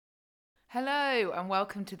Hello and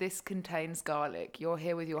welcome to This Contains Garlic. You're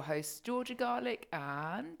here with your hosts Georgia Garlic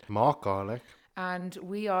Mark Garlic. and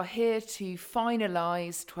we are here to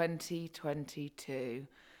finalise 2022.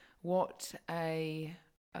 What a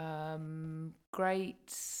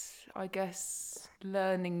great, I guess,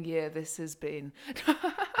 learning year this has been.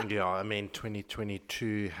 Yeah, I mean,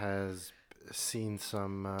 2022 has seen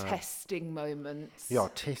some Testing moments.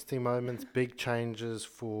 testing moments, big changes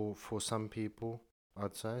for some people,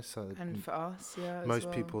 I'd say. So And for us, yeah, as most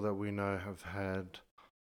well. people that we know have had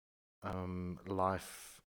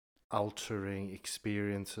life altering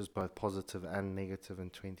experiences, both positive and negative, in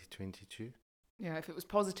 2022. Yeah, if it was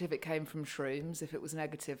positive, it came from shrooms. If it was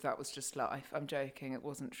negative, that was just life. I'm joking, it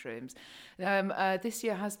wasn't shrooms. This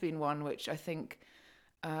year has been one which I think,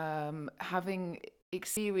 having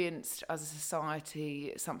experienced as a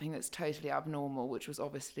society something that's totally abnormal, which was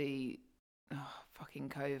obviously fucking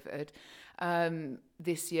COVID,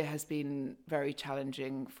 this year has been very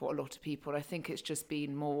challenging for a lot of people. I think it's just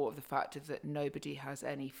been more of the fact of that nobody has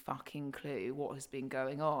any fucking clue what has been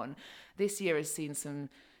going on. This year has seen some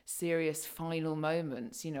serious final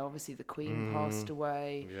moments. You know, obviously the Queen passed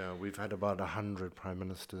away. Yeah, we've had about 100 prime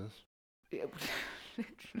ministers.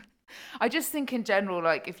 I just think in general,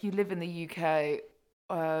 like if you live in the UK,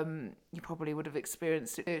 you probably would have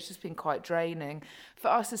experienced it. It's just been quite draining for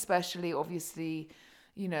us, especially. Obviously,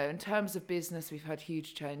 you know, in terms of business, we've had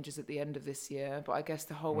huge changes at the end of this year, but I guess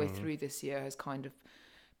the whole way through this year has kind of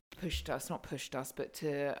not pushed us, but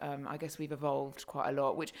to, I guess we've evolved quite a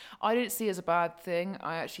lot, which I don't see as a bad thing.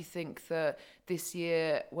 I actually think that this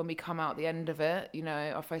year, when we come out the end of it, you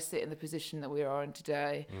know, if I sit in the position that we are in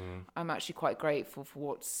today, I'm actually quite grateful for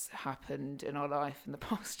what's happened in our life in the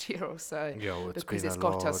past year or so, Yeah, well, because it's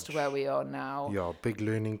got us to where we are now. Yeah, big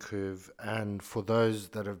learning curve. And for those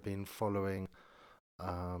that have been following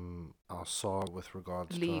our saga with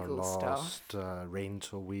regards Legal to our stuff. last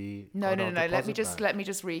rental, we No, got no, our no, no. Let me deposit just back. let me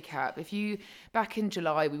just recap. If you back in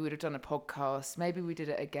July, we would have done a podcast. Maybe we did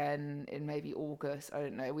it again in maybe August. I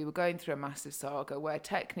don't know. We were going through a massive saga where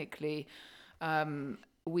technically,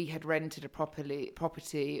 we had rented a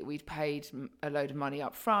property. We'd paid a load of money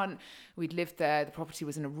up front. We'd lived there. The property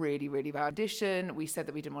was in a really, really bad condition. We said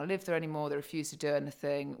that we didn't want to live there anymore. They refused to do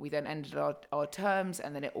anything. We then ended our terms,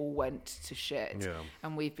 and then it all went to shit. Yeah.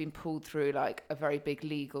 And we've been pulled through like a very big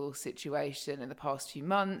legal situation in the past few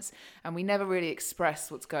months. And we never really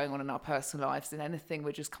express what's going on in our personal lives and anything.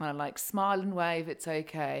 We're just kind of like smile and wave. It's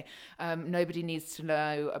okay. Nobody needs to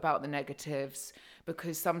know about the negatives,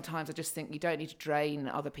 because sometimes I just think you don't need to drain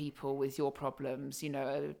other people with your problems, you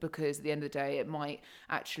know, because at the end of the day, it might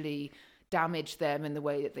actually damage them in the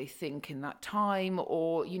way that they think in that time.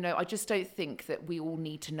 Or, you know, I just don't think that we all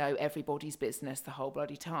need to know everybody's business the whole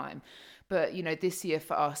bloody time. But, you know, this year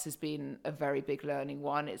for us has been a very big learning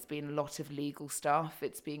one. It's been a lot of legal stuff.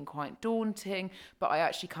 It's been quite daunting, but I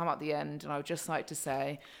actually come at the end, and I would just like to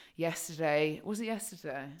say yesterday, was it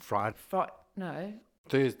yesterday? Friday, No,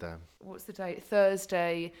 Thursday what's the date?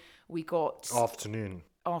 Thursday, we got afternoon,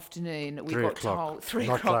 we 3 got o'clock. told 3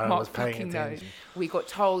 Not o'clock. that I Mark was paying fucking knows. attention. We got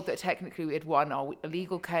told that technically we had won a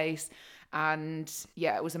legal case, and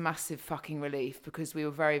yeah, it was a massive fucking relief, because we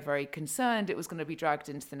were very, very concerned it was going to be dragged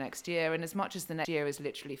into the next year. And as much as the next year is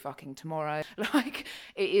literally fucking tomorrow, like,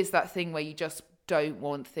 it is that thing where you just don't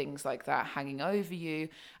want things like that hanging over you.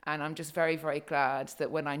 And I'm just very, very glad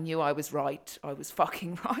that when I knew I was right, I was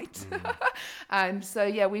fucking right. And so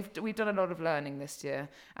yeah, we've done a lot of learning this year,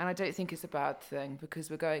 and I don't think it's a bad thing, because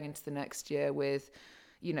we're going into the next year with,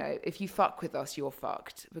 you know, if you fuck with us, you're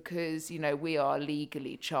fucked, because, you know, we are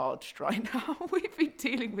legally charged right now. We've been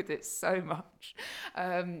dealing with it so much.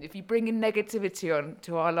 If you bring in negativity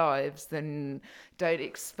onto our lives, then don't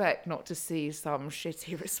expect not to see some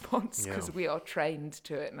shitty response, because Yeah. we are trained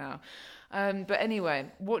to it now. But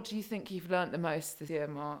anyway, what do you think you've learnt the most this year,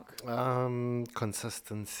 Mark?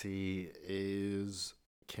 Consistency is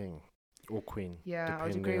king or queen, Yeah, I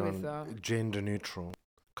would depending agree with on that. gender neutral.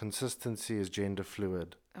 Consistency is gender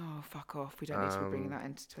fluid. Oh, fuck off. We don't need to be bringing that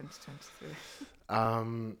into 2023.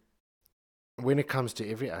 Um, when it comes to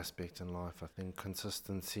every aspect in life, I think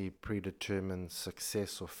consistency predetermines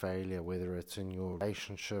success or failure, whether it's in your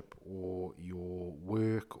relationship or your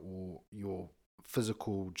work or your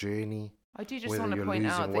physical journey. I do just Whether want to you're point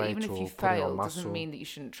out losing that even weight if you or putting on fail, doesn't muscle. mean that you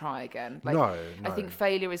shouldn't try again. Like, No, I no. think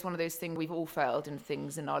failure is one of those things. We've all failed in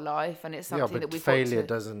things in our life, and it's Yeah, something but that we've failure got to.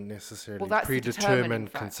 doesn't necessarily That's the determining predetermine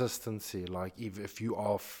factor. consistency. Like if you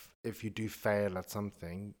are if you do fail at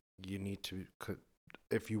something, you need to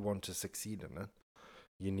if you want to succeed in it,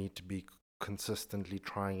 you need to be consistently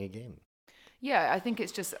trying again. Yeah, I think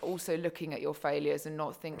it's just also looking at your failures and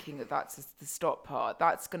not thinking that that's the stop part.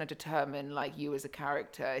 That's going to determine like you as a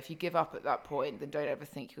character. If you give up at that point, then don't ever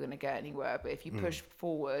think you're going to get anywhere. But if you push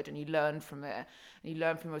forward and you learn from it and you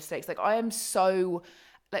learn from your mistakes, like I am so,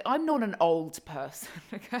 like I'm not an old person,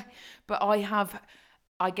 okay, but I have,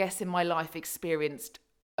 I guess, in my life experienced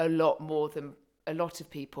a lot more than a lot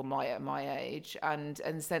of people my age, and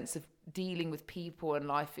the sense of dealing with people and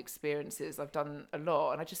life experiences. I've done a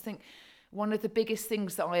lot, and I just think one of the biggest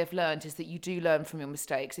things that I have learned is that you do learn from your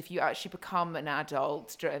mistakes. If you actually become an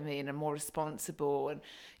adult, do you know what I mean, and more responsible, and,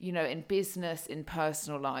 you know, in business, in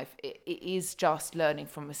personal life, it is just learning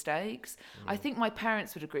from mistakes. I think my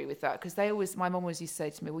parents would agree with that, because my mum always used to say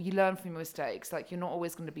to me, well, you learn from your mistakes. Like, you're not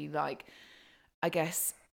always going to be like, I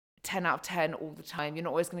guess, 10 out of 10 all the time. You're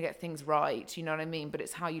not always going to get things right, you know what I mean? But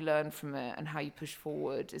it's how you learn from it and how you push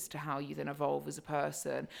forward as to how you then evolve as a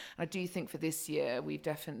person. And I do think for this year, we've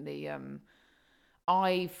definitely,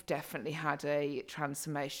 I've definitely had a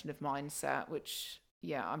transformation of mindset, which,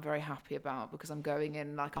 yeah, I'm very happy about, because I'm going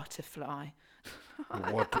in like a butterfly.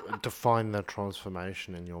 What define the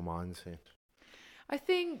transformation in your mindset? I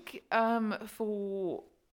think for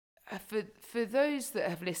those that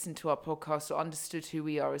have listened to our podcast or understood who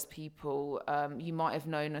we are as people, you might have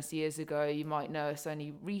known us years ago, you might know us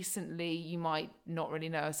only recently, you might not really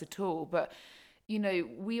know us at all. But, you know,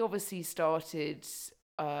 we obviously started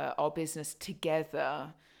our business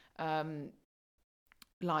together,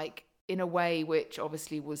 like in a way which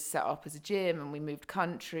obviously was set up as a gym, and we moved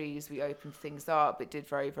countries, we opened things up, it did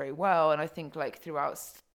very, very well. And I think like throughout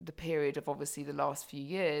the period of obviously the last few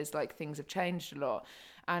years, like things have changed a lot.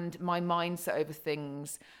 And my mindset over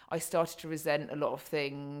things, I started to resent a lot of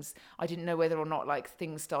things. I didn't know whether or not like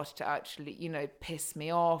things started to actually, you know, piss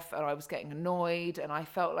me off, and I was getting annoyed. And I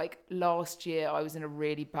felt like last year I was in a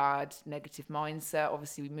really bad negative mindset.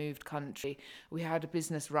 Obviously we moved country, we had a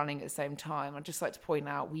business running at the same time. I'd just like to point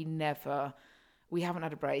out we haven't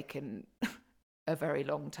had a break in a very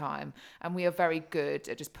long time, and we are very good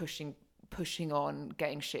at just pushing on,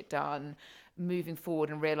 getting shit done, moving forward,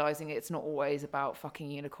 and realizing it's not always about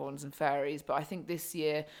fucking unicorns and fairies. But I think this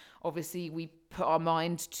year, obviously, we put our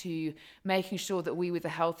mind to making sure that we were the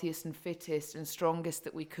healthiest and fittest and strongest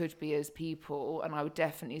that we could be as people. And I would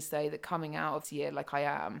definitely say that coming out of this year like I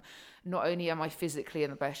am, not only am I physically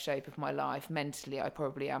in the best shape of my life, mentally I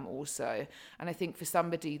probably am also. And I think for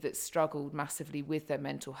somebody that struggled massively with their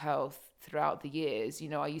mental health throughout the years, you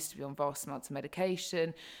know, I used to be on vast amounts of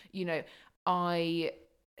medication, you know, I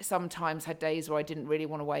sometimes had days where I didn't really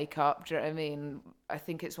want to wake up. Do you know what I mean? I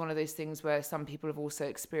think it's one of those things where some people have also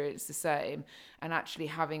experienced the same, and actually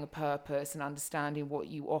having a purpose and understanding what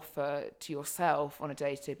you offer to yourself on a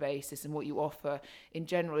day-to-day basis and what you offer in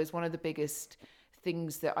general is one of the biggest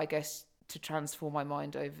things that I guess to transform my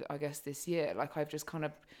mind over, I guess, this year. Like I've just kind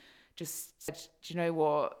of just said, do you know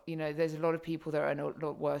what? You know, there's a lot of people that are in a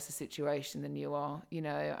lot worse a situation than you are, you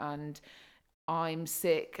know, and I'm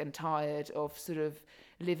sick and tired of sort of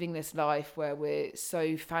living this life where we're so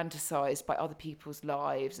fantasized by other people's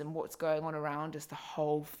lives and what's going on around us the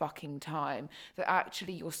whole fucking time, that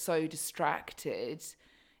actually you're so distracted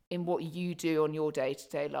in what you do on your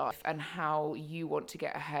day-to-day life and how you want to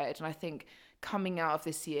get ahead. And I think coming out of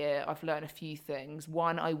this year, I've learned a few things.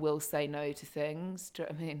 One, I will say no to things. Do you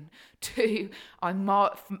know what I mean? Two, I'm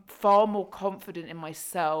far more confident in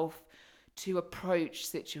myself to approach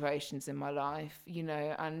situations in my life, you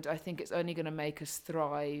know, and I think it's only going to make us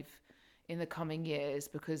thrive in the coming years,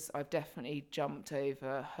 because I've definitely jumped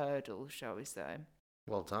over hurdles, shall we say.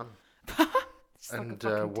 Well done. And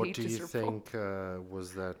what do you think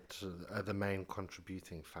was that the main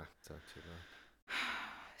contributing factor to that?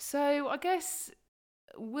 So I guess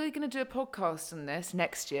we're going to do a podcast on this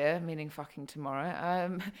next year, meaning fucking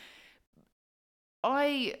tomorrow.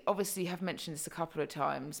 I obviously have mentioned this a couple of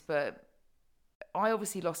times, but I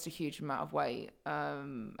obviously lost a huge amount of weight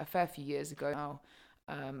a fair few years ago now,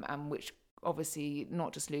 and which obviously,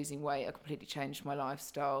 not just losing weight, I completely changed my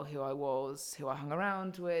lifestyle, who I was, who I hung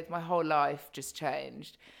around with. My whole life just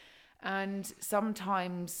changed. And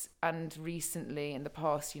sometimes, and recently in the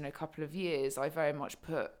past, you know, couple of years, I very much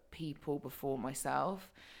put people before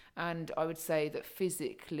myself. And I would say that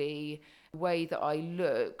physically, the way that I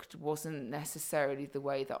looked wasn't necessarily the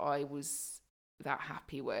way that I was that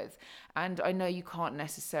happy with. And I know you can't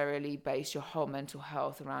necessarily base your whole mental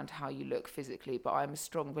health around how you look physically, but I'm a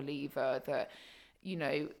strong believer that, you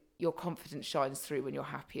know, your confidence shines through when you're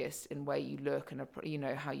happiest in where you look and, you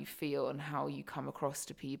know, how you feel and how you come across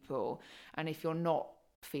to people. And if you're not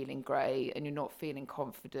feeling great and you're not feeling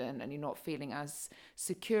confident and you're not feeling as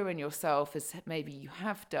secure in yourself as maybe you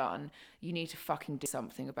have done, you need to fucking do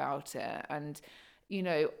something about it. And, you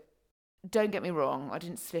know, don't get me wrong, I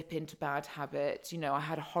didn't slip into bad habits. You know, I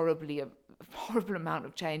had a horrible amount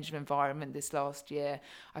of change of environment this last year.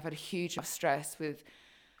 I've had a huge amount of stress with,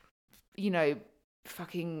 you know,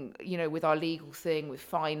 fucking, you know, with our legal thing, with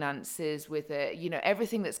finances, with it, you know,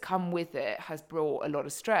 everything that's come with it has brought a lot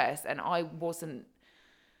of stress. And I wasn't,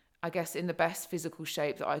 I guess, in the best physical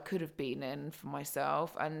shape that I could have been in for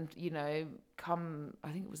myself. And, you know,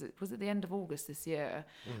 I think was it the end of August this year,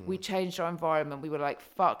 we changed our environment. We were like,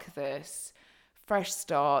 fuck this, fresh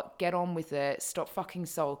start, get on with it, stop fucking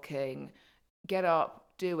sulking, get up,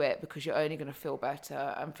 do it, because you're only going to feel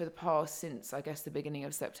better. And for the past, since I guess the beginning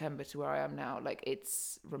of September to where I am now, like,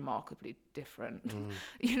 it's remarkably different.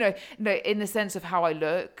 You know, no, in the sense of how I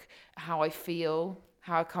look, how I feel,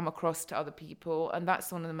 how I come across to other people. And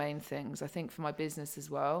that's one of the main things, I think, for my business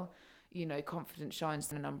as well. You know, confidence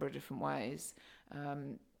shines in a number of different ways.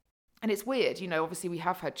 And it's weird, you know, obviously we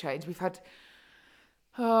have had change. We've had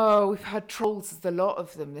trolls, a lot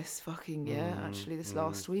of them this fucking year. Actually, this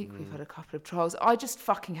last week, we've had a couple of trolls. I just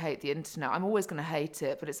fucking hate the internet. I'm always going to hate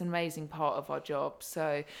it, but it's an amazing part of our job.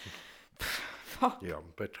 So, fuck. Yeah,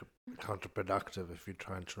 but counterproductive if you're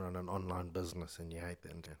trying to run an online business and you hate the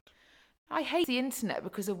internet. I hate the internet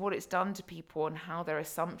because of what it's done to people and how their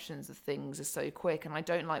assumptions of things are so quick. And I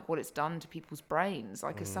don't like what it's done to people's brains.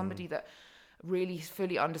 Like, as somebody that really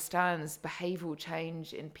fully understands behavioural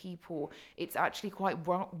change in people, it's actually quite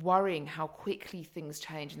worrying how quickly things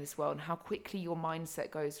change in this world and how quickly your mindset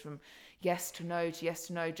goes from yes to no to yes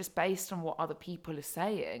to no just based on what other people are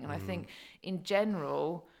saying. And I think in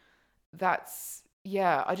general, that's...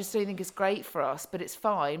 yeah, I just don't think it's great for us, but it's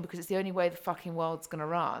fine because it's the only way the fucking world's going to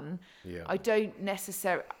run. Yeah. I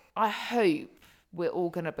hope we're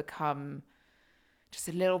all going to become just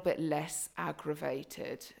a little bit less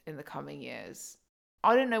aggravated in the coming years.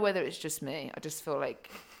 I don't know whether it's just me. I just feel like,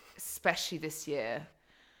 especially this year,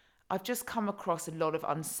 I've just come across a lot of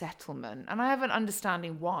unsettlement. And I have an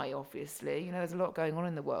understanding why, obviously. You know, there's a lot going on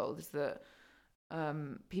in the world that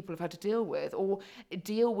people have had to deal with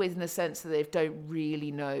in the sense that they don't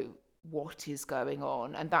really know what is going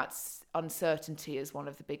on. And that's uncertainty is one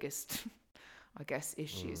of the biggest, I guess,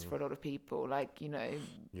 issues for a lot of people. Like, you know...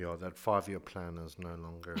 yeah, that 5-year plan is no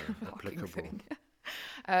longer applicable.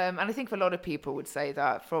 And I think a lot of people would say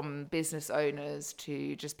that, from business owners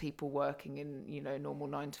to just people working in, you know, normal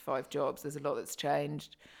 9-to-5 jobs. There's a lot that's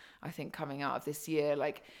changed, I think, coming out of this year.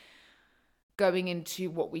 Like, going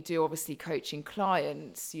into what we do, obviously coaching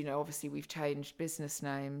clients, you know, obviously we've changed business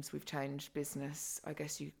names, we've changed business, I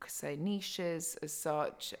guess you could say, niches as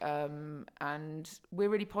such, and we're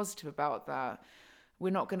really positive about that.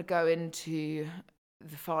 We're not going to go into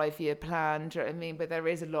the 5-year plan, do you know what I mean? But there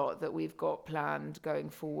is a lot that we've got planned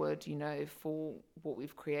going forward, you know, for what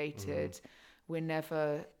we've created. We're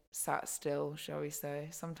never sat still, shall we say.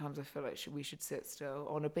 Sometimes I feel like we should sit still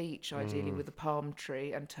on a beach, ideally with a palm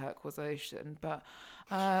tree and turquoise ocean. But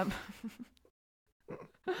but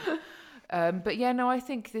yeah, no, I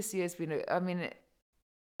think this year's been,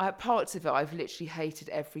 parts of it, I've literally hated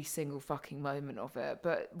every single fucking moment of it.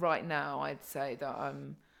 But right now, I'd say that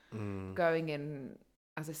I'm going in,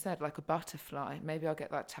 as I said, like a butterfly. Maybe I'll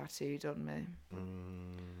get that tattooed on me.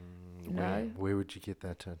 No? Where would you get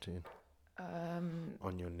that tattooed?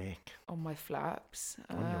 On your neck. On my flaps.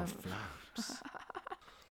 On your flaps.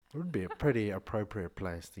 It would be a pretty appropriate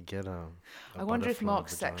place to get a I wonder if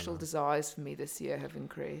Mark's vagina. sexual desires for me this year have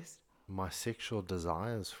increased. My sexual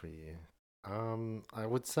desires for you? I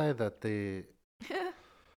would say that they,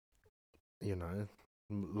 you know,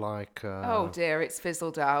 like... oh dear, it's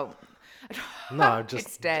fizzled out. No,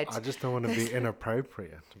 it's dead. I just don't want to be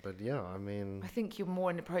inappropriate. But yeah, I mean... I think you're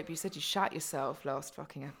more inappropriate. You said you shat yourself last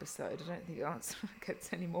fucking episode. I don't think it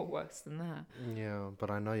gets any more worse than that. Yeah,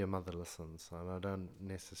 but I know your mother listens, and I don't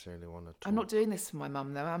necessarily want to talk. I'm not doing this for my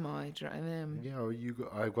mum, though, am I? Do you know what I mean? Yeah,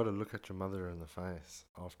 I've got to look at your mother in the face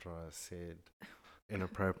after I said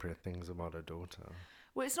inappropriate things about her daughter.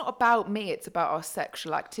 Well, it's not about me. It's about our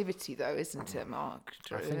sexual activity, though, isn't it, Mark?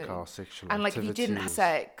 I think our sexual and like, if you didn't activity have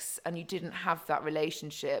sex and you didn't have that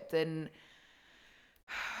relationship, then,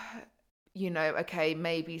 you know, okay,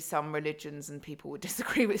 maybe some religions and people would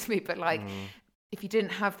disagree with me, but like, if you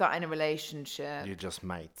didn't have that in a relationship, you're just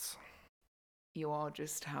mates. You are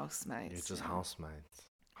just housemates. You're just housemates.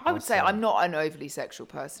 I would say I'm not an overly sexual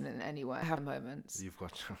person in any way. I have moments. You've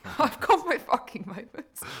got your I've got my fucking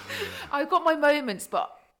moments. I've got my moments,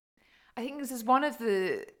 but I think this is one of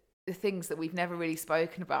the things that we've never really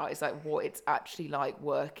spoken about, is like what it's actually like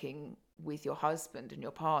working with your husband and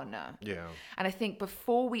your partner. Yeah. And I think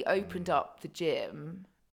before we opened up the gym,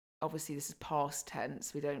 obviously this is past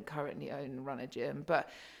tense, we don't currently own and run a gym, but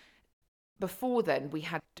before then we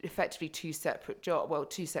had effectively two separate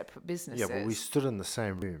businesses. Yeah, but we stood in the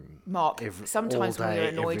same room. Mark, sometimes all when we day, were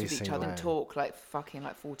annoyed every with each single other and day. talk like fucking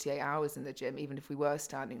like 48 hours in the gym, even if we were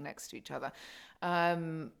standing next to each other,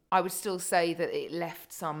 I would still say that it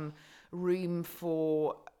left some room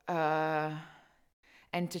for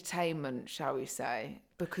entertainment, shall we say,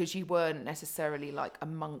 because you weren't necessarily like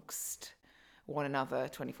amongst one another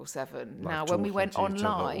 24/7. Now, when we talking went to each other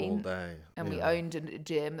all online day. and we Yeah. owned a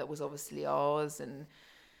gym that was obviously ours and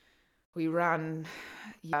we ran,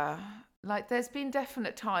 like there's been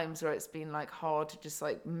definite times where it's been like hard to just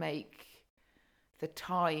like make the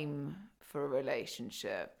time for a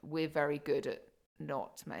relationship. We're very good at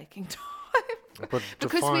not making time. But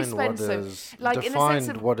Because we define spend what so- is like, in a define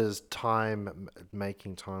sense of- what is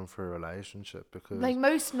making time for a relationship, because Like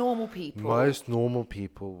most normal people. most normal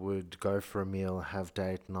people would go for a meal, have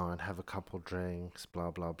date night, have a couple drinks,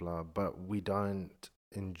 blah blah blah, but we don't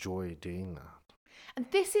enjoy doing that. And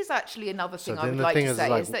this is actually another So thing I then would the like thing to is, say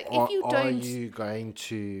like, is that are, if you are don't, you going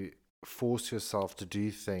to force yourself to do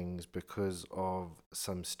things because of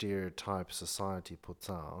some stereotype society puts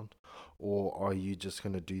out, or are you just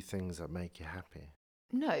going to do things that make you happy?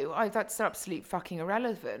 no, that's absolute fucking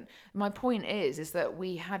irrelevant. My point is that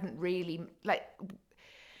we hadn't really like,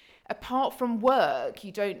 apart from work,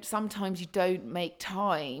 sometimes you don't make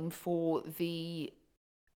time for the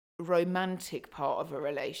romantic part of a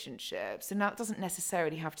relationship. So now it doesn't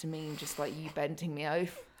necessarily have to mean just like you bending me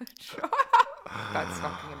over. That's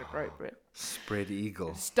fucking inappropriate. Spread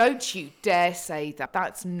eagle. Don't you dare say that.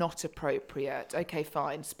 That's not appropriate. Okay,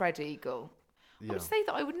 fine. Spread eagle. I Yeah, would say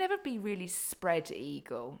that I would never be really spread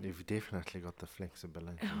eagle. you've definitely got the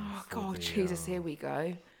flexibility. Oh, for God, the, Jesus, here we go.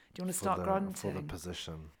 Do you want to start for grunting? the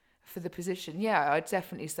position. For the position, yeah, I'd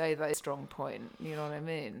definitely say that's a strong point. You know what I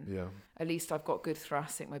mean? Yeah. At least I've got good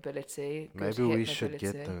thoracic mobility. Good Maybe hip we should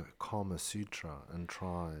get mobility. the Kama Sutra and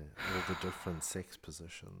try all the different sex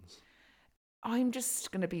positions. I'm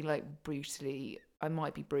just going to be like I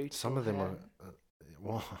might be brutal. Some of them here. are.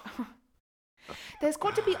 Well, There's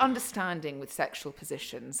got to be understanding with sexual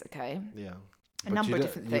positions, okay? yeah. A number of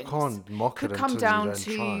different things. You can't mock Could it come until down you don't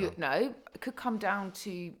to try. no. It could come down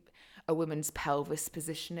to a woman's pelvis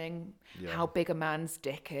positioning, Yeah. how big a man's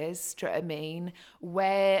dick is. Do you know what I mean?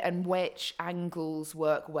 Where and which angles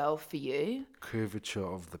work well for you. Curvature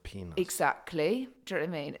of the penis. Exactly. Do you know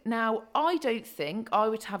what I mean? Now, I don't think I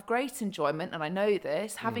would have great enjoyment, and I know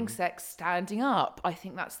this, having sex standing up. I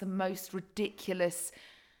think that's the most ridiculous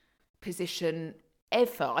position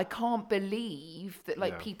ever. I can't believe that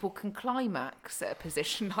Yeah. people can climax at a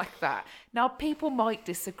position like that. Now, people might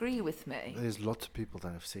disagree with me. There's lots of people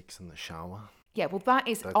that have sex in the shower. Yeah, well, that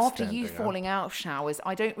is That's after you standing up. falling out of showers.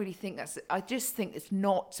 I don't really think I just think it's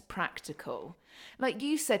not practical. Like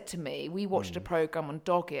you said to me, we watched a program on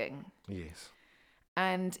dogging. Yes.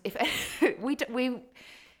 And if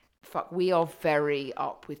we are very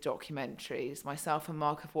up with documentaries. Myself and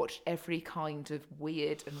Mark have watched every kind of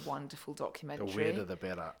weird and wonderful The documentary. weirder the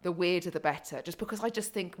better. The weirder the better. Just because I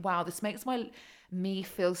just think, wow, this makes me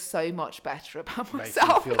feel so much better about Makes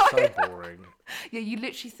myself. you feel so boring. Yeah, you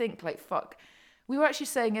literally think like, fuck. We were actually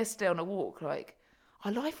saying yesterday on a walk, like,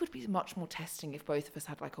 our life would be much more testing if both of us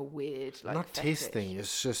had like a weird, like, Not fetish. testing.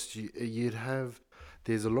 It's just you'd have.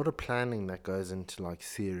 There's a lot of planning that goes into like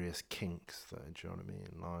serious kinks, though. Do you know what I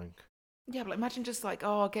mean? Like. Yeah, but like, imagine just like,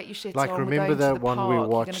 oh, get your shit Like, on. remember we're going to that the one park. we You're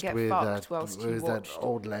watched gonna get where fucked that whilst you was that watched.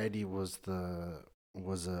 old lady was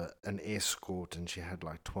an escort, and she had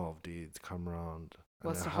like 12 dudes come around. And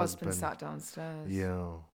Whilst her husband sat downstairs. Yeah.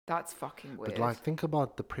 That's fucking weird. But like, think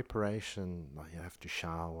about the preparation. Like, you have to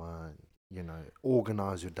shower,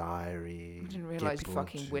 organize your diary. I didn't get realise you people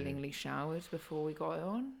fucking to- willingly showered before we got it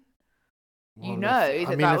on. Well, You know if-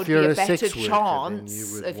 I that mean, that if would be you're a better sex worker, then chance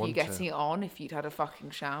you would of you want getting to. it on if you'd had a fucking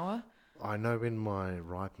shower. I know when my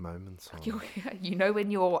ripe moments are. You know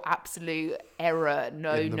when your absolute error, in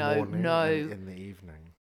the morning no. and in the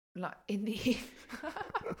evening. Like in the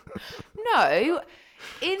no,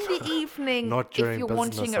 in the evening. Not if during you're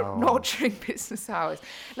business wanting hours. not during business hours.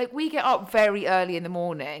 Like we get up very early in the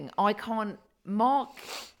morning. I can't. Mark.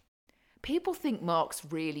 People think Mark's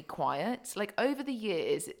really quiet. Like over the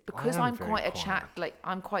years, because am I'm very quite a quiet. chat. Like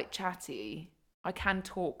I'm quite chatty. I can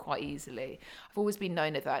talk quite easily. I've always been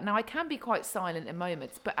known of that. Now I can be quite silent in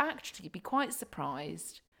moments, but actually, you'd be quite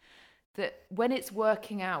surprised that when it's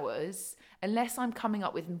working hours, unless I'm coming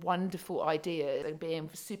up with wonderful ideas and being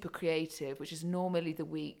super creative, which is normally the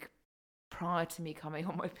week prior to me coming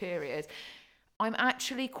on my period, I'm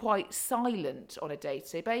actually quite silent on a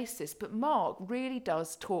day-to-day basis, but Mark really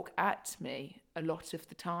does talk at me a lot of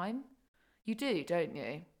the time. You do, don't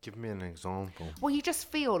you? Give me an example. Well, you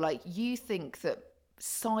just feel like you think that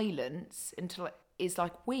silence is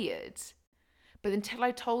like weird. But until I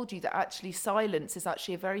told you that actually silence is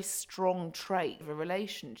actually a very strong trait of a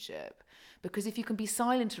relationship. Because if you can be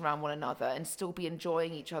silent around one another and still be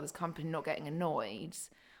enjoying each other's company, not getting annoyed,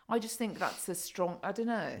 I just think that's a strong, I don't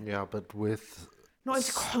know. Yeah, but with Not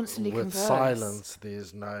to constantly with converse. silence,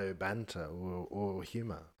 there's no banter or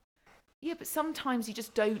humour. Yeah, but sometimes you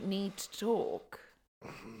just don't need to talk.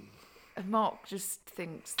 And Mark just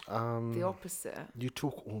thinks the opposite. You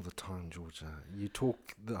talk all the time, Georgia. You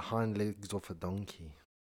talk the hind legs off a donkey.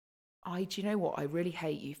 Do you know what? I really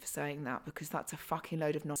hate you for saying that because that's a fucking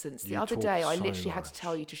load of nonsense. The You other talk day, I so literally had to much.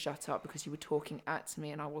 tell you to shut up because you were talking at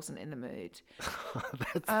me and I wasn't in the mood.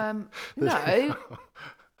 That's No,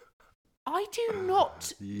 I do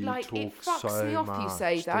not. You Like, talk it fucks so me off much. you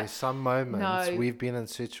say that. There's some moments No. we've been in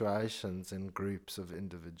situations in groups of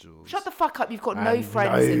individuals. Shut the fuck up. You've got no and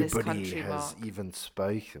friends in this nobody country, has Mark. even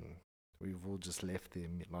spoken. We've all just left there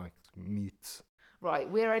like mutes. Right,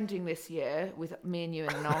 we're ending this year with me and you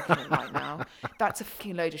in an argument right now. That's a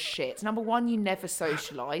fucking load of shit. Number one, you never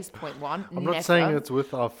socialise, point one. I'm never. not saying it's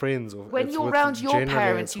with our friends. Or When it's you're with around your generally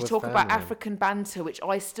parents, it's you with talk about family. African banter, which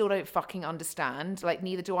I still don't fucking understand. Like,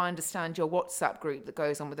 neither do I understand your WhatsApp group that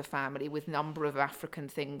goes on with the family with number of African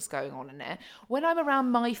things going on in there. When I'm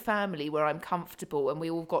around my family where I'm comfortable and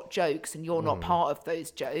we all got jokes and you're not part of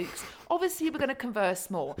those jokes, obviously we're going to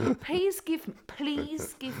converse more. Please give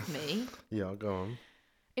me. Yeah, go on.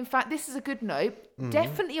 In fact, this is a good note.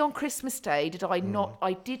 Definitely on Christmas Day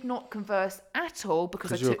I did not converse at all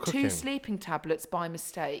because I 'Cause you were took 2 cooking. sleeping tablets by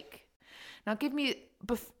mistake. Now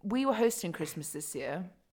we were hosting Christmas this year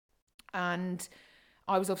and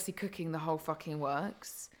I was obviously cooking the whole fucking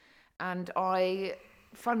works and I,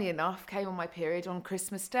 funny enough, came on my period on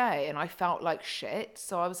Christmas Day and I felt like shit.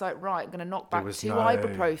 So I was like, right, I'm going to knock back 2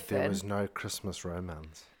 ibuprofen. There was no Christmas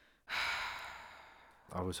romance.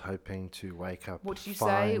 I was hoping to wake up. What did you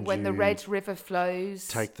say? When the Red River flows.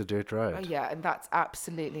 Take the dirt road. Oh, yeah, and that's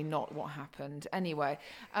absolutely not what happened. Anyway,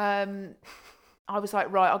 I was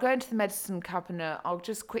like, right, I'll go into the medicine cabinet. I'll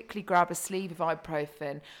just quickly grab a sleeve of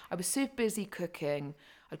ibuprofen. I was super busy cooking.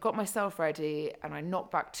 I got myself ready and I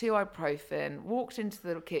knocked back 2 ibuprofen, walked into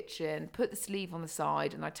the kitchen, put the sleeve on the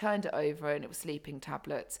side and I turned it over and it was sleeping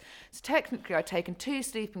tablets. So technically I'd taken 2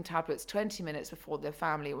 sleeping tablets 20 minutes before the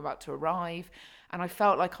family were about to arrive and I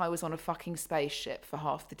felt like I was on a fucking spaceship for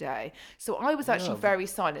half the day. So I was actually very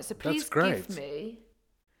silent. So please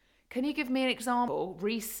can you give me an example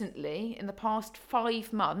recently in the past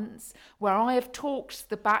 5 months where I have talked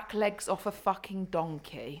the back legs off a fucking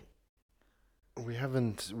donkey? We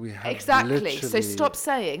haven't. Exactly. So literally- stop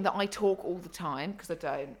saying that I talk all the time because I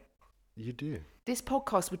don't. You do. This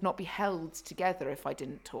podcast would not be held together if I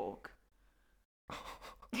didn't talk.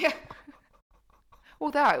 Yeah.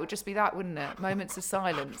 Well, it would just be that, wouldn't it? Moments of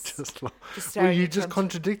silence. Just like, Just well, staring you're at just each other.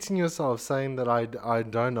 contradicting yourself, saying that I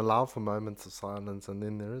don't allow for moments of silence, and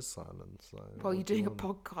then there is silence. So Well, you're what do doing you a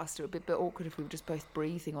want? podcast. It would be a bit awkward if we were just both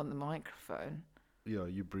breathing on the microphone. Yeah,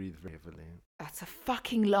 you breathe very heavily. That's a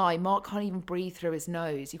fucking lie. Mark can't even breathe through his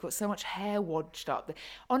nose. You've got so much hair wadged up there.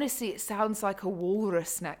 Honestly, it sounds like a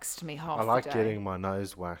walrus next to me half I like the day. getting my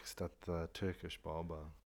nose waxed at the Turkish barber.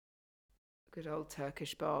 Good old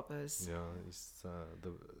Turkish barbers. Yeah, he's,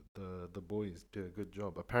 the boys do a good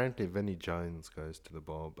job. Apparently, Vinnie Jones goes to the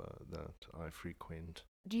barber that I frequent.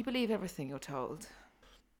 Do you believe everything you're told?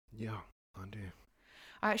 Yeah, I do.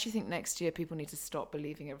 I actually think next year people need to stop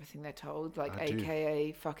believing everything they're told, like I do.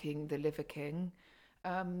 AKA fucking the Liver King.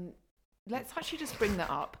 Let's actually just bring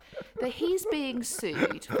that up. That he's being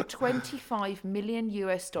sued for $25 million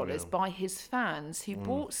by his fans who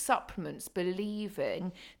bought supplements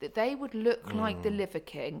believing that they would look like the Liver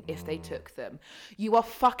King if they took them. You are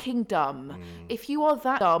fucking dumb. If you are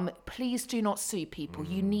that dumb, please do not sue people.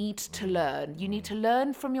 You need to learn. You need to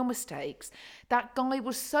learn from your mistakes. That guy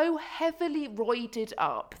was so heavily roided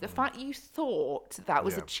up. The fact you thought that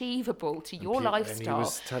was Yeah. achievable to And your and he lifestyle,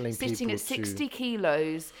 was telling sitting people at 60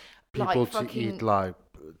 kilos, people like to fucking eat like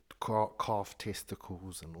calf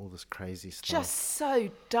testicles and all this crazy stuff. just so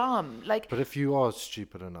dumb. Like, But if you are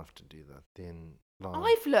stupid enough to do that, then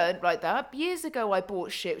Like, I've learned like that. Years ago, I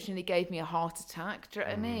bought shit which nearly gave me a heart attack. Do you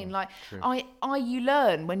know what I mean? Like, true. you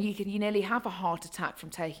learn when you nearly have a heart attack from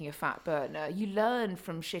taking a fat burner. You learn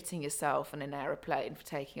from shitting yourself on an aeroplane for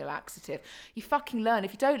taking a laxative. You fucking learn.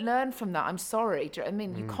 If you don't learn from that, I'm sorry. Do you know what I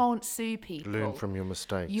mean? You can't sue people. Learn from your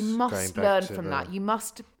mistakes. You Going must back learn to from the-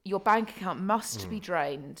 that. Your bank account must be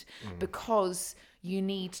drained because you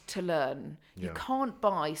need to learn. You Yeah. can't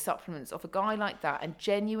buy supplements off a guy like that and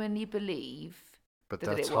genuinely believe. But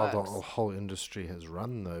that that's it how the works. whole industry has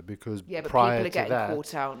run, though, because Yeah, but prior people are to getting that,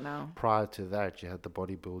 caught out now. prior to that, you had the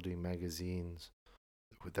bodybuilding magazines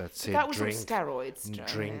that said That was drink, all steroids. Do you know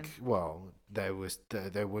what I mean? drink. Well, they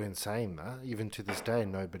weren't saying that. Even to this day,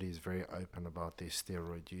 nobody's very open about their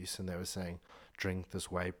steroid use, and they were saying drink this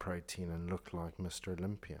whey protein and look like Mr.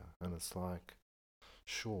 Olympia, and it's like,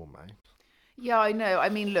 sure, mate. Yeah, I know. I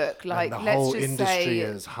mean, look, like, And the let's whole just industry say,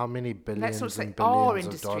 is how many billions not say and our billions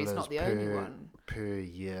of industry is dollars not the only one. per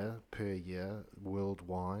year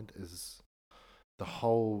worldwide is. The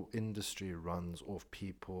whole industry runs off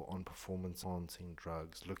people on performance enhancing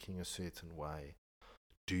drugs, looking a certain way,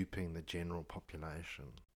 duping the general population,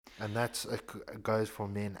 and that's it goes for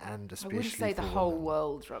men and I especially wouldn't say the for whole women.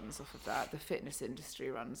 world runs off of that. The fitness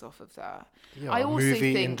industry runs off of that. Yeah, I also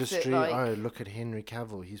movie think industry. that, like, Oh, look at Henry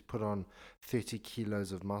Cavill. He's put on 30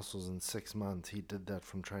 kilos of muscles in 6 months. He did that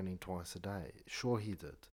from training twice a day. Sure, he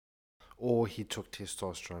did. Or he took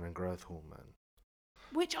testosterone and growth hormone.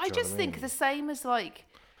 which I Do you know just what I think mean? the same as, like,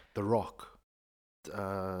 The Rock.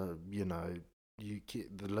 You know,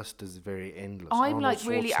 the list is very endless. I'm Arnold like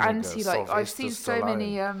really Schwarzenegger, anti, like, I've Sylvester seen so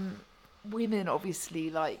many Stallone. women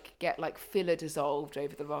obviously like get like filler dissolved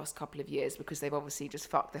over the last couple of years because they've obviously just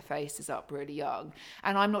fucked their faces up really young.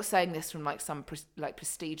 And I'm not saying this from like some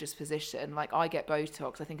prestigious position. Like, I get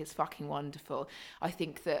Botox. I think it's fucking wonderful. I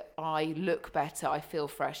think that I look better. I feel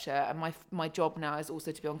fresher. And my job now is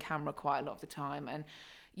also to be on camera quite a lot of the time. And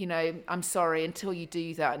you know, I'm sorry, until you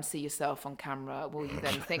do that and see yourself on camera, will you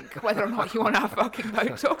then think whether or not you want to have fucking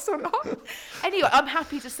Botox or not? Anyway, I'm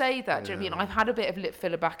happy to say that. Do you know what I mean? I've had a bit of lip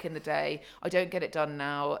filler back in the day. I don't get it done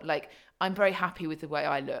now. Like, I'm very happy with the way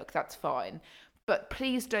I look. That's fine. But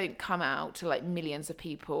please don't come out to like millions of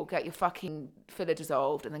people, get your fucking filler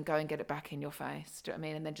dissolved, and then go and get it back in your face. Do you know what I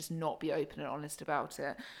mean? And then just not be open and honest about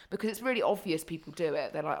it. Because it's really obvious people do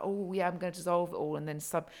it. They're like, oh, yeah, I'm going to dissolve it all. And then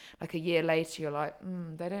like a year later, you're like,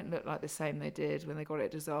 they don't look like the same they did when they got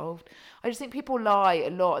it dissolved. I just think people lie a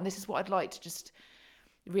lot. And this is what I'd like to just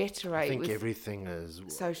reiterate. I think with everything is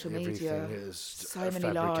social media. Everything is So a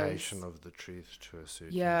many fabrication lies. of the truth to a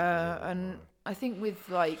certain Yeah, degree, and right? I think with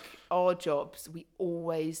like our jobs, we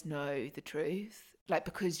always know the truth. Like,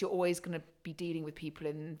 because you're always going to be dealing with people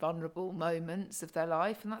in vulnerable moments of their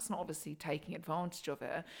life, and that's not obviously taking advantage of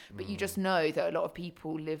it, but you just know that a lot of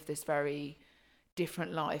people live this very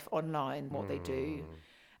different life online, what they do.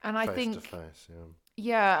 And I Face think, to face, yeah.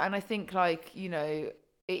 yeah, and I think, like, you know,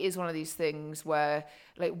 it is one of these things where,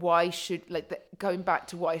 like, why should, like, going back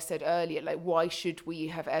to what I said earlier, like, why should we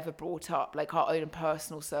have ever brought up, like, our own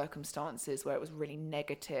personal circumstances where it was really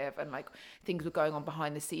negative and, like, things were going on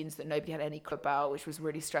behind the scenes that nobody had any clue about, which was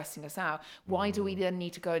really stressing us out? Why do we then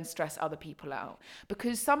need to go and stress other people out?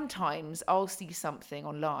 Because sometimes I'll see something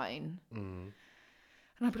online and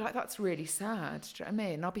I'll be like, that's really sad. Do you know what I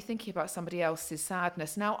mean? I'll be thinking about somebody else's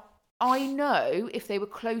sadness. Now, I know if they were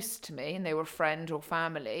close to me and they were a friend or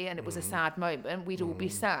family and it was a sad moment, we'd all be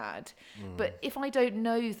sad. But if I don't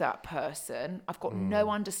know that person, I've got no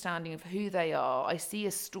understanding of who they are, I see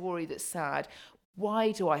a story that's sad,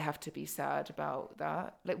 why do I have to be sad about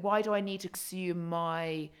that? Like, why do I need to consume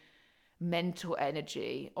my mental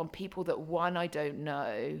energy on people that, one, I don't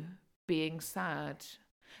know, being sad?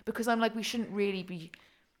 Because I'm like, we shouldn't really be...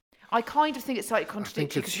 I kind of think it's slightly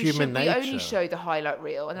contradictory it's because human we only nature. show the highlight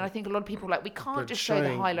reel, and then I think a lot of people are like, we can't But just show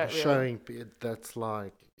the highlight reel. showing that's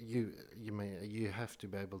like you have to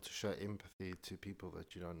be able to show empathy to people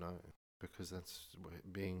that you don't know, because that's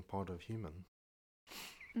being part of human.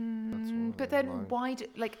 But then why do,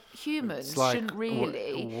 like, humans like, shouldn't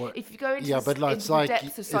really, what- if you go into, yeah, the, but like, into it's the like- depths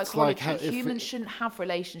of it's like psychology, how- if humans shouldn't have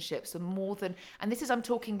relationships for more than, and this is, I'm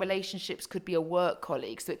talking relationships could be a work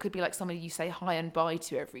colleague, so it could be like somebody you say hi and bye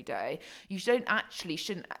to every day. You shouldn't,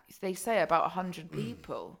 they say about 100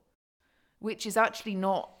 people, which is actually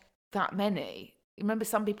not that many. Remember,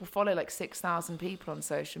 some people follow like 6,000 people on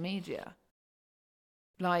social media.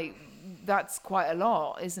 Like, that's quite a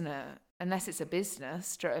lot, isn't it? Unless it's a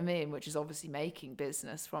business, do you know what I mean? Which is obviously making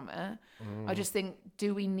business from it. I just think,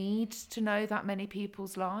 do we need to know that many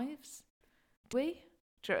people's lives? Do we?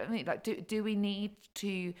 Do you know what I mean? Like, do we need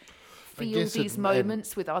to feel guess these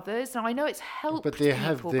moments with others. And I know it's helped but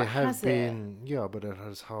people, but has it? but it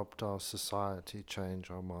has helped our society change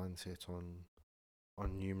our mindset on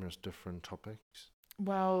numerous different topics.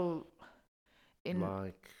 Well,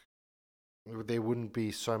 Like, there wouldn't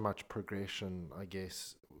be so much progression, I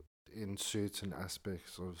guess, in certain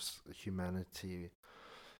aspects of humanity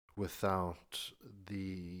without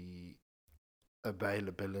the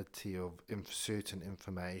availability of certain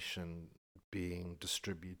information being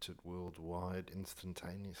distributed worldwide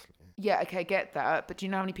instantaneously. Yeah, okay, get that. But do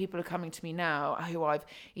you know how many people are coming to me now who I've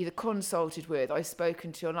either consulted with, I've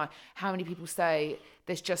spoken to online? How many people say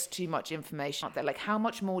there's just too much information out there? Like, how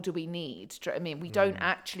much more do we need? Do you know what I mean? We don't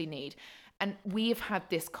actually need. And we've had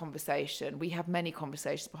this conversation. We have many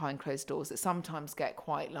conversations behind closed doors that sometimes get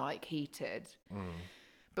quite like heated.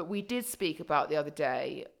 But we did speak about the other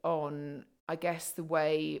day on, I guess, the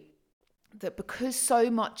way that because so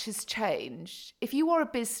much has changed, if you are a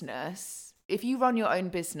business, if you run your own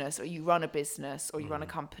business or you run a business or you run a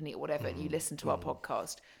company or whatever, and you listen to our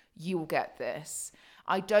podcast, you will get this.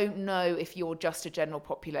 I don't know if you're just a general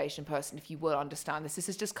population person, if you will understand this. This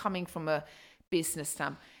is just coming from a business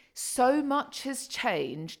standpoint. So much has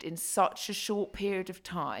changed in such a short period of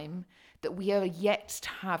time that we are yet to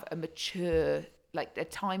have a mature, like a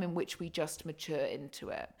time in which we just mature into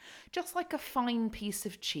it. Just like a fine piece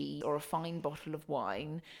of cheese or a fine bottle of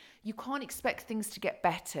wine, you can't expect things to get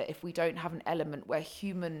better if we don't have an element where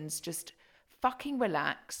humans just fucking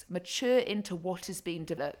relax, mature into what has been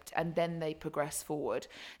developed, and then they progress forward.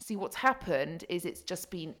 See, what's happened is it's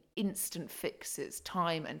just been instant fixes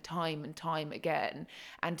time and time and time again,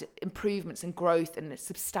 and improvements and growth and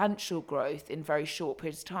substantial growth in very short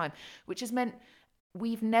periods of time, which has meant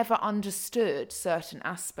we've never understood certain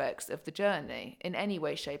aspects of the journey in any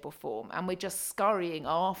way, shape or form. And we're just scurrying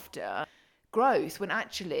after growth when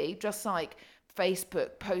actually, just like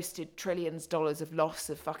Facebook posted trillions of dollars of loss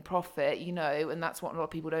of fucking profit, you know, and that's what a lot of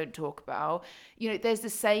people don't talk about. You know, there's the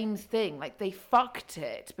same thing. Like, they fucked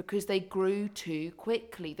it because they grew too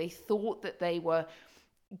quickly. They thought that they were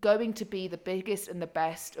going to be the biggest and the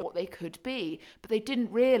best at what they could be, but they didn't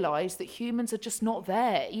realize that humans are just not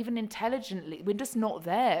there, even intelligently. We're just not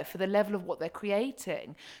there for the level of what they're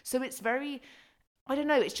creating. So it's very, I don't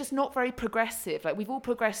know, it's just not very progressive. Like, we've all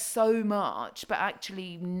progressed so much, but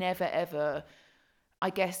actually never ever, I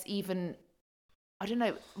guess, even, I don't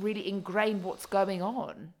know, really ingrained what's going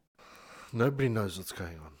on. Nobody knows what's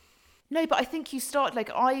going on. No, but I think you start,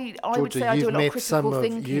 like, I Georgia, would say I do a lot of critical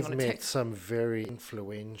thinking. You've met some very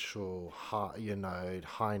influential, high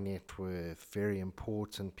net worth, very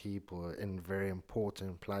important people in very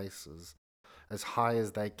important places, as high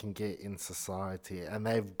as they can get in society, and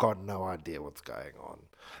they've got no idea what's going on.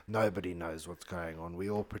 Nobody knows what's going on. We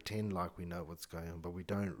all pretend like we know what's going on, but we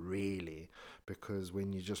don't really, because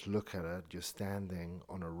when you just look at it, you're standing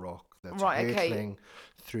on a rock that's hurtling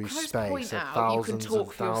through space at thousands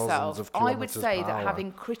of thousands of kilometers I would say per that hour.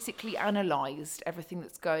 having critically analysed everything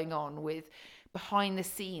that's going on with behind the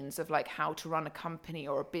scenes of like how to run a company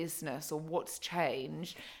or a business or what's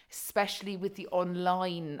changed, especially with the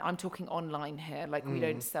online, I'm talking online here, like we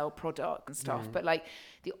don't sell product and stuff, but like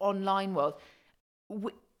the online world,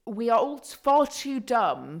 we are all far too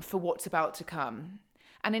dumb for what's about to come.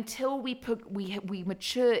 And until we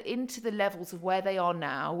mature into the levels of where they are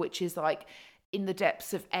now, which is like in the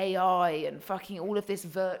depths of AI and fucking all of this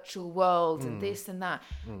virtual world and this and that,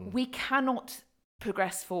 we cannot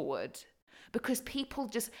progress forward. Because people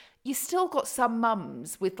just, you still got some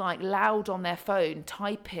mums with like loud on their phone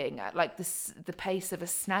typing at like the pace of a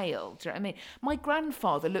snail. Do you know what I mean? My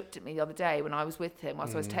grandfather looked at me the other day when I was with him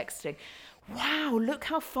whilst I was texting. Wow, look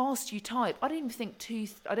how fast you type. I don't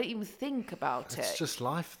even think about it. It's just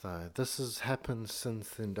life, though. This has happened since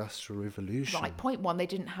the Industrial Revolution. Right, point one, they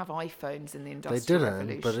didn't have iPhones in the Industrial Revolution.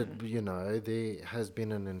 They didn't, but there has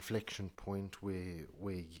been an inflection point where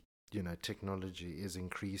technology is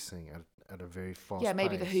increasing at a very fast Yeah,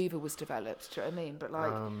 maybe pace. the Hoover was developed, do you know what I mean? But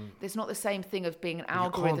like, there's not the same thing of being an You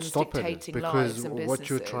algorithm can't stop dictating it, lives and because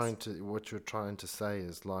businesses. what you're trying to say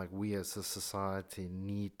is like we as a society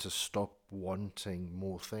need to stop wanting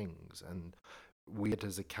more things, and we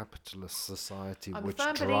as a capitalist society, I'm which a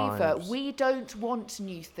firm drives... believer, we don't want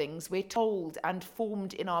new things. We're told and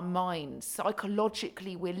formed in our minds.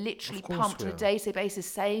 Psychologically, we're literally pumped on a day-to-day basis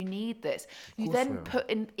saying you need this. You then put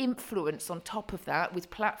an influence on top of that with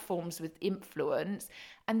platforms with influence,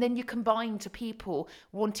 And then you combine to people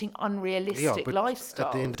wanting unrealistic but lifestyle.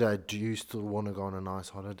 at the end of the day, do you still want to go on a nice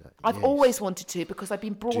holiday? I've Yes. always wanted to, because I've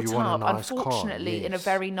been Do brought you want a up, nice unfortunately, car? in a Yes.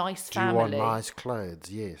 very nice Do you family. want nice clothes?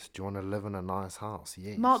 Yes. Do you want to live in a nice house?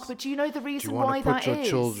 Yes. Mark, but do you know the do reason you want why to put that your is?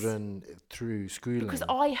 children through schooling? Because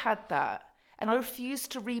I had that, and I refuse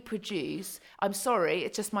to reproduce. I'm sorry,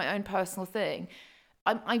 it's just my own personal thing.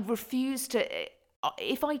 I refuse to.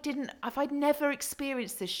 If I'd never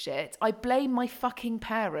experienced this shit, I blame my fucking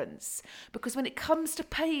parents, because when it comes to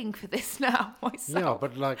paying for this now myself, Yeah,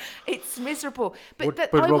 but like, it's miserable.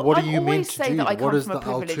 But what I are you meant always to say do? that I What come is from a the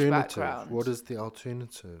privileged alternative? background. What is the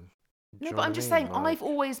alternative? Do No, you but know I'm what just I mean? saying, I've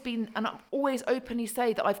always been, and I always openly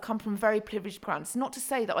say that I've come from very privileged backgrounds. It's not to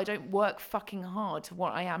say that I don't work fucking hard to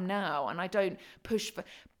what I am now, and I don't push for.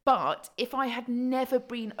 But if I had never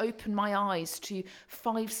been opened my eyes to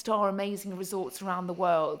 5-star amazing resorts around the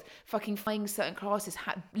world, fucking flying certain classes,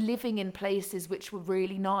 living in places which were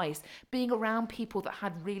really nice, being around people that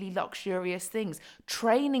had really luxurious things,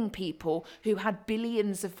 training people who had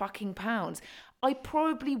billions of fucking pounds, I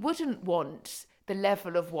probably wouldn't want the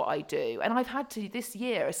level of what I do. And I've had to, this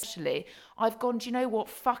year especially, I've gone, do you know what?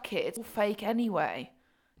 Fuck it. It's all fake anyway.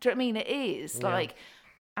 Do you know what I mean? It is. Yeah. Like,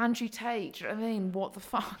 Andrew Tate, do you know what I mean? What the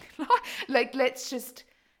fuck? Like, let's just...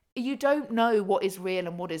 You don't know what is real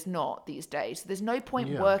and what is not these days. So there's no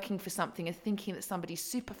point working for something and thinking that somebody's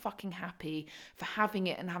super fucking happy for having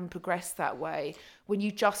it and having progressed that way when you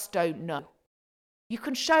just don't know. You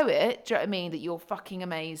can show it, do you know what I mean, that you're fucking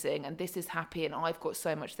amazing and this is happy and I've got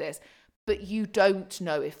so much this, but you don't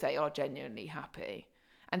know if they are genuinely happy.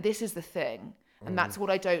 And this is the thing. And that's what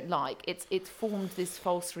I don't like. It's formed this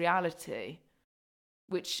false reality,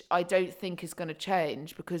 which I don't think is going to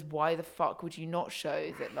change, because why the fuck would you not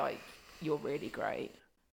show that, like, you're really great?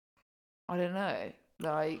 I don't know.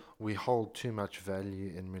 Like, we hold too much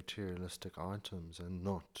value in materialistic items, and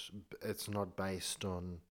it's not based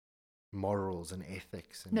on morals and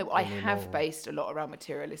ethics. No, I have based a lot around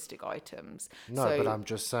materialistic items. No, so, but I'm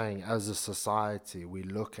just saying, as a society, we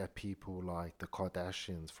look at people like the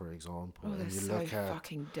Kardashians, for example, oh, they're and you so look at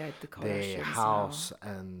fucking dead, the Kardashians their house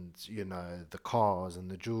and, you know, the cars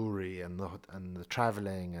and the jewelry and the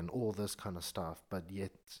traveling and all this kind of stuff, but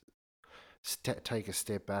yet take a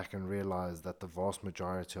step back and realize that the vast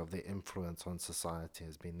majority of their influence on society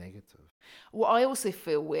has been negative. What I also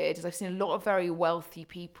feel weird is I've seen a lot of very wealthy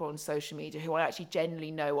people on social media who I actually genuinely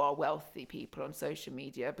know are wealthy people on social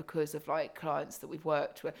media because of, like, clients that we've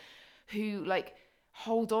worked with, who, like,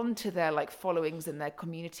 hold on to their, like, followings in their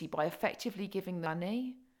community by effectively giving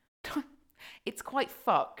money. It's quite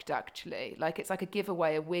fucked, actually. Like, it's like a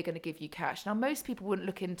giveaway of, we're going to give you cash. Now, most people wouldn't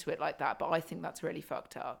look into it like that, but I think that's really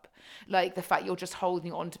fucked up. Like, the fact you're just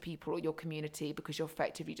holding on to people or your community because you're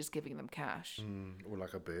effectively just giving them cash. Or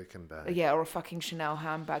like a Birkin bag. Yeah, or a fucking Chanel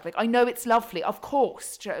handbag. Like, I know it's lovely, of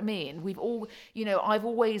course. Do you know what I mean? We've all, you know, I've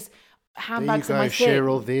always... handbags there you are go,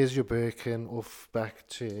 my Cheryl. thing. There's your Birkin. Off back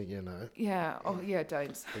to, you know. Yeah. Oh, yeah,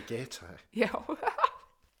 don't. The ghetto. Yeah.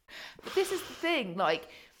 But this is the thing, like,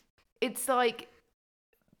 it's like...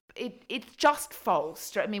 It's just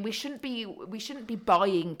false. Do you know what I mean? We shouldn't be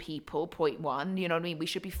buying people, point one. You know what I mean? We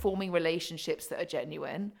should be forming relationships that are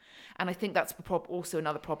genuine. And I think that's also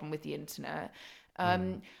another problem with the internet.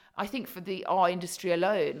 I think for our industry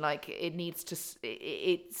alone, like,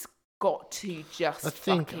 it's got to just I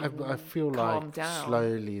feel calm like down.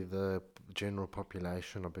 slowly the general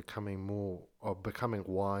population are becoming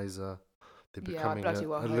wiser. They're becoming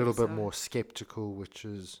a little bit more skeptical, which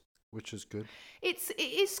is good. It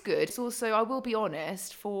is good. It's also, I will be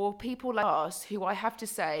honest, for people like us who, I have to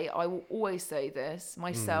say, I will always say this,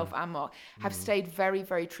 myself and Mark, have stayed very,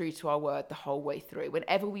 very true to our word the whole way through.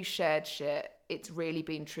 Whenever we shared shit, it's really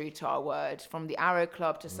been true to our word. From the Arrow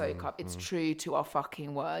Club to Soak Up, it's true to our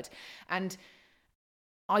fucking word. And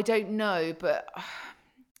I don't know, but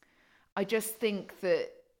I just think that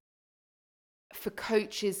for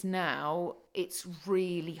coaches now, it's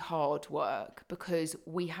really hard work, because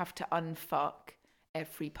we have to unfuck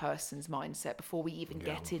every person's mindset before we even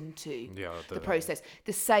get into the process.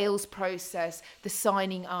 The sales process, the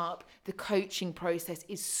signing up, the coaching process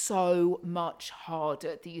is so much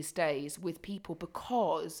harder these days with people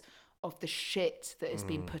because of the shit that has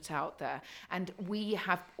been put out there. And we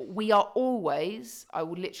are always, I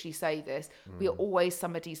will literally say this, we are always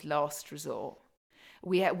somebody's last resort.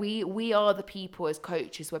 We are the people as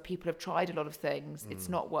coaches where people have tried a lot of things, it's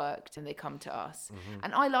not worked, and they come to us.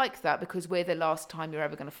 And I like that, because we're the last time you're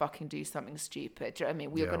ever going to fucking do something stupid. Do you know what I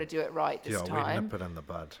mean? We're going to do it right this time. Yeah, we nip it in the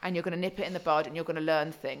bud. And you're going to nip it in the bud, and you're going to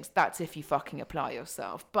learn things. That's if you fucking apply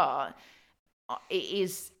yourself. But it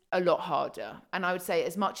is a lot harder. And I would say,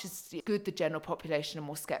 as much as good the general population are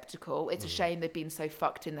more skeptical, it's a shame they've been so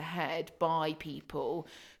fucked in the head by people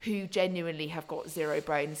who genuinely have got zero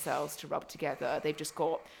brain cells to rub together. They've just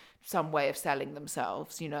got some way of selling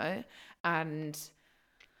themselves, you know? And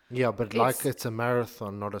yeah, but like it's a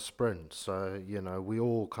marathon, not a sprint. So, you know, we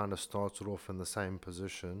all kind of started off in the same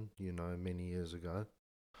position, you know, many years ago.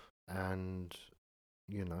 And,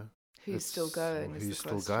 you know, who's still going who's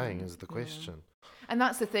still going is the question. And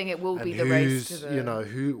that's the thing, it will And be the race to the... you know,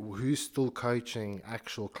 who's still coaching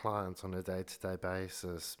actual clients on a day-to-day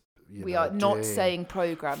basis? We are not saying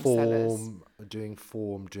program sellers. Doing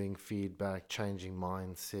form, doing feedback, changing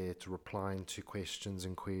mindset, replying to questions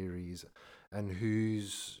and queries, and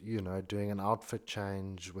who's, you know, doing an outfit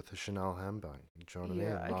change with a Chanel handbag. Do you know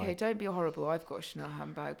what I mean? Okay, don't be horrible. I've got a Chanel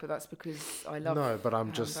handbag, but that's because I love... No, but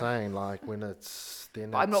I'm just saying, like, when it's...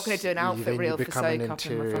 then I'm not going to do an outfit reel for become an Soak Up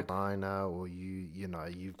in my interior designer, or you know,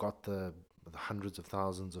 you've got the hundreds of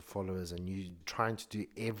thousands of followers, and you're trying to do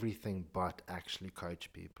everything but actually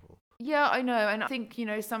coach people. Yeah, I know. And I think, you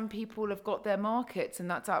know, some people have got their markets and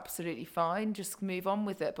that's absolutely fine. Just move on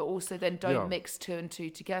with it. But also then don't mix two and two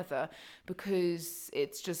together, because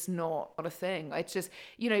it's just not a thing. It's just,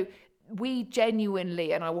 you know, we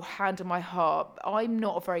genuinely, and I will hand on my heart, I'm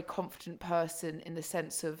not a very confident person in the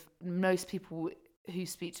sense of most people who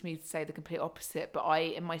speak to me say the complete opposite. But I,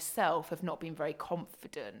 in myself, have not been very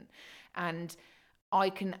confident. And I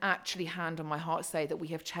can actually hand on my heart say that we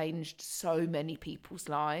have changed so many people's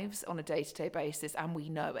lives on a day-to-day basis, and we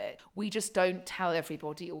know it. We just don't tell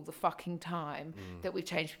everybody all the fucking time that we've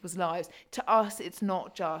changed people's lives. To us, it's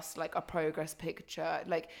not just like a progress picture.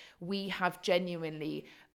 Like, we have genuinely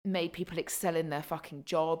made people excel in their fucking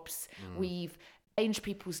jobs. We've changed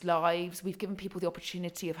people's lives. We've given people the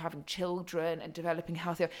opportunity of having children and developing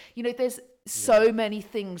healthier. You know, there's so many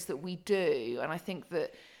things that we do, and I think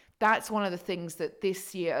that that's one of the things that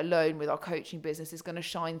this year alone with our coaching business is going to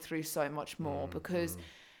shine through so much more, because,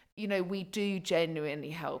 you know, we do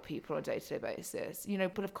genuinely help people on a day-to-day basis. You know,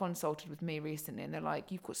 people have consulted with me recently and they're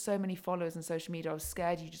like, you've got so many followers on social media, I was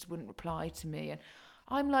scared you just wouldn't reply to me. And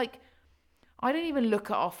I'm like, I don't even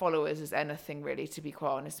look at our followers as anything really, to be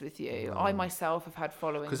quite honest with you. No. I myself have had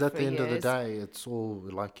following for years. Because at the end of the day, it's all,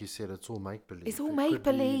 like you said, it's all make-believe. It's all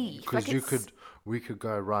make-believe. Because we could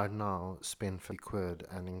go right now, spend 50 quid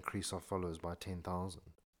and increase our followers by 10,000.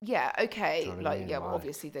 Yeah, okay. Do you know like, I mean? yeah, well,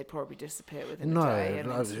 obviously they'd probably disappear within a day. And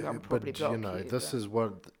Instagram probably but you know, this is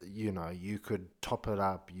what, you know, you could top it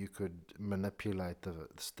up, you could manipulate the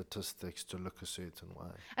statistics to look a certain way.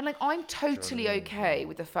 And like, I'm totally okay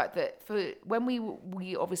with the fact that for when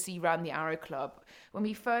we obviously ran the Arrow Club, when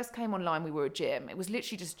we first came online, we were a gym. It was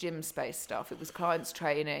literally just gym space stuff. It was clients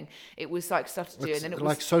training. It was like stuff to do. And then it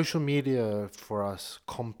like was social media for us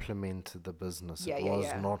complemented the business. It was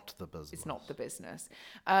not the business. It's not the business.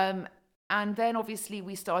 And then obviously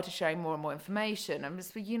we started sharing more and more information, and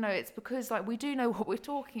you know, it's because like we do know what we're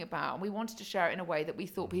talking about, and we wanted to share it in a way that we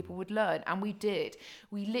thought people would learn, and we did.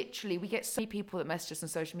 We get so many people that message us on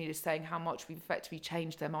social media saying how much we've effectively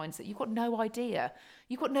changed their mindset. You've got no idea.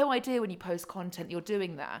 You've got no idea when you post content you're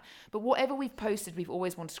doing that. But whatever we've posted, we've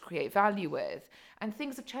always wanted to create value with, and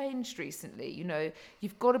things have changed recently. You know,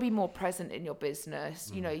 you've got to be more present in your business.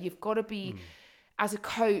 You know, you've got to be as a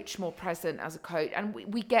coach, more present as a coach. And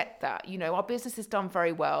we get that, you know, our business has done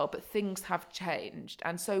very well, but things have changed.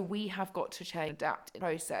 And so we have got to change, adapt in the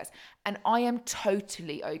process. And I am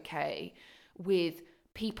totally okay with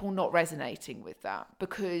people not resonating with that,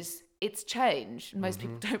 because it's change. Most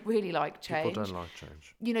people don't really like change. People don't like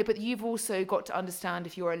change. You know, but you've also got to understand,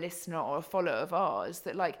 if you're a listener or a follower of ours,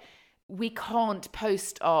 that like, we can't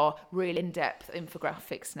post our real in-depth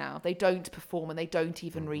infographics now. They don't perform and they don't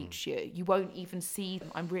even reach you. You won't even see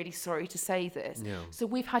them. I'm really sorry to say this. Yeah. So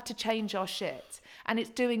we've had to change our shit. And it's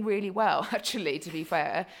doing really well, actually, to be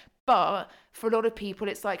fair. But for a lot of people,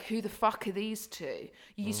 it's like, who the fuck are these two?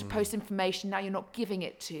 You used to post information, now you're not giving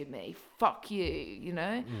it to me. Fuck you, you know?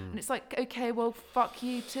 And it's like, okay, well, fuck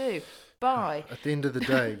you too. Bye. At the end of the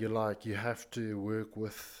day, you have to work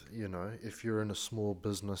with, you know, if you're in a small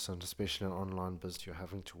business, and especially an online business, you're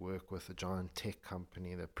having to work with a giant tech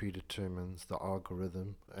company that predetermines the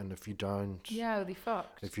algorithm. And if you don't... Yeah, they'll be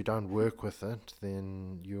fucked. If you don't work with it,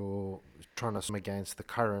 then you're trying to swim against the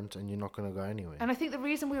current and you're not going to go anywhere. And I think the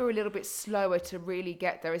reason we were a little bit slower to really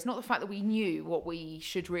get there is not the fact that we knew what we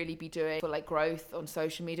should really be doing for like growth on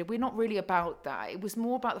social media. We're not really about that. It was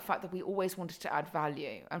more about the fact that we always wanted to add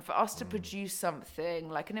value. And for us to produce something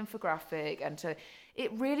like an infographic and to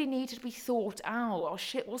it really needed to be thought out. Our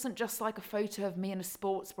shit wasn't just like a photo of me in a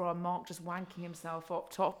sports bra and Mark just wanking himself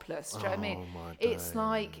up topless. Do you know what I mean? Oh my It's days.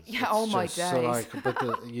 like, yeah, It's oh my just so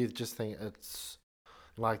days. you just think it's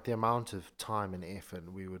like the amount of time and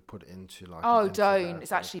effort we would put into like Oh, an don't.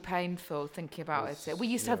 It's infographic actually painful thinking about was, it. We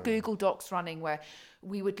used to have Google Docs running where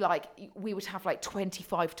we would have like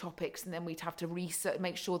 25 topics, and then we'd have to research,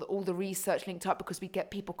 make sure that all the research linked up, because we'd get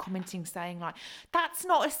people commenting saying like, that's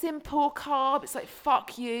not a simple carb. It's like,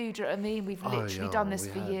 fuck you. Do you know what I mean? We've literally done this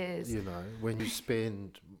for years. You know, when you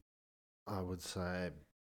spend, I would say,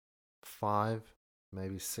 5,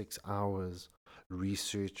 maybe 6 hours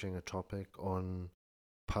researching a topic on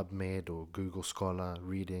PubMed or Google Scholar,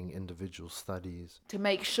 reading individual studies, To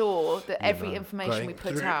make sure that every information going we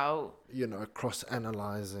put through, out.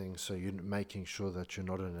 cross-analyzing, so you're making sure that you're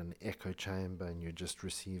not in an echo chamber and you're just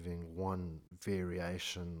receiving one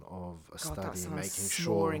variation of a God, study, that sounds making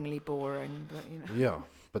sure. snoringly boring, but you know. Yeah,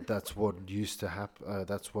 but that's what used to happen.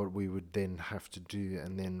 That's what we would then have to do,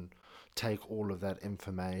 and then take all of that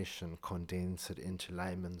information, condense it into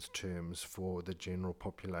layman's terms for the general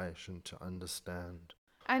population to understand.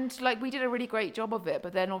 And like we did a really great job of it,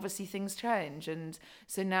 but then obviously things change, and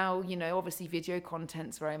so now, you know, obviously video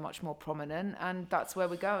content's very much more prominent, and that's where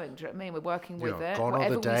we're going. Do you know what I mean? We're working with it. Gone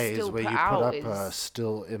Whatever are the we days still where put you put out up is a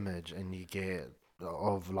still image and you get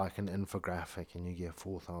of like an infographic and you get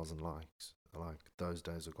 4,000 likes. Like those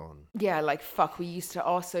days are gone. yeah, like fuck. We used to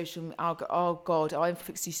oh god, our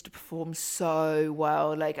infographics used to perform so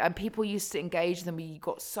well. Like, and people used to engage them. We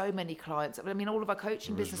got so many clients. I mean, all of our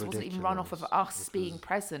coaching It was business wasn't even run off of ridiculous. us It being was-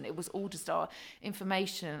 present. It was all just our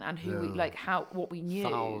information and who we Yeah. like, how what we knew.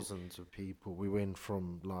 Thousands of people. We went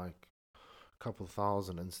from like a couple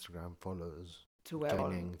thousand Instagram followers To where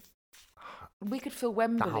gaining we could fill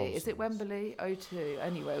Wembley. Is it thousands. Wembley? O2.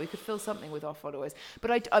 Anyway, we could fill something with our followers.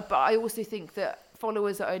 But I also think that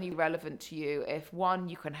followers are only relevant to you if, one,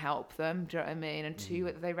 you can help them, do you know what I mean? And two,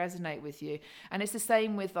 that they resonate with you. And it's the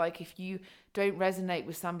same with like, if you don't resonate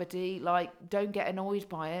with somebody, like, don't get annoyed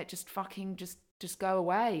by it. Just fucking just go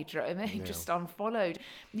away. Do you know what I mean? Yeah. Just unfollowed.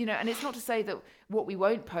 You know, and it's not to say that what we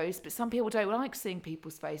won't post, but some people don't like seeing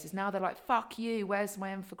people's faces. Now they're like, fuck you, where's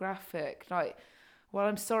my infographic? Like, well,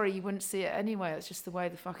 I'm sorry, you wouldn't see it anyway. That's just the way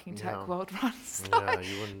the fucking tech Yeah. world runs. Yeah,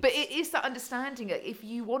 you wouldn't. But it is that understanding that if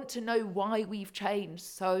you want to know why we've changed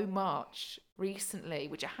so much recently,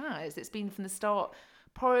 which it has, it's been from the start,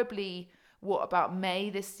 probably, about May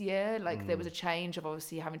this year? Like, there was a change of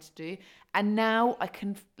obviously having to do. And now I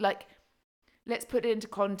can, like, let's put it into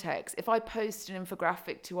context. If I post an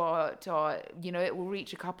infographic to our, you know, it will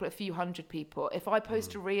reach a few hundred people. If I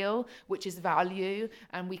post a reel, which is value,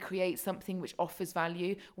 and we create something which offers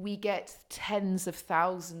value, we get tens of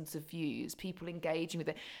thousands of views, people engaging with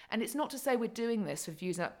it. And it's not to say we're doing this for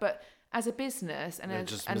views, but as a business and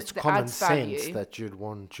it's that common adds sense value. that you'd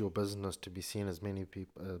want your business to be seen as many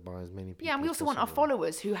people by as many people. Yeah, and we as also want our possible.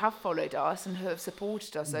 followers who have followed us and who have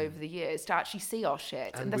supported us over the years to actually see our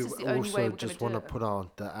shit. And, And that's we just the only way also we're just going want to to do it. put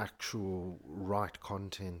out the actual right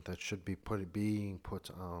content that should be being put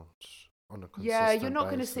out on a consistent Yeah, you're not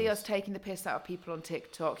going to see us basis. taking the piss out of people on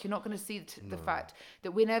TikTok. You're not going to see the fact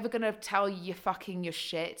that we're never going to tell you you're fucking your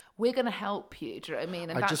shit. We're going to help you. Do you know what I mean?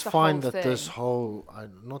 And I that's just the find whole that thing. this whole,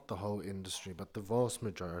 not the whole industry, but the vast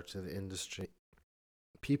majority of the industry,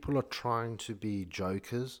 people are trying to be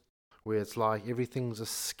jokers, where it's like everything's a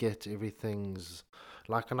skit, everything's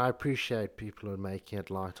like, and I appreciate people are making it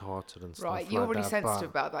lighthearted and stuff Right, like you're really that,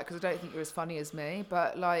 sensitive but about that because I don't think you're as funny as me.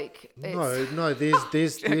 But like, no,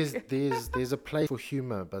 there's a place for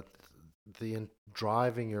humor, but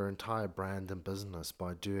driving your entire brand and business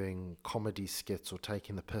by doing comedy skits or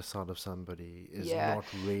taking the piss out of somebody is Yeah. not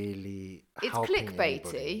really it's helping clickbaity,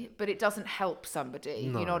 anybody. but it doesn't help somebody.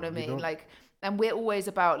 No, you know what I you mean? don't- Like, and we're always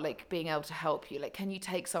about like being able to help you. Like, can you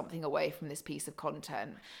take something away from this piece of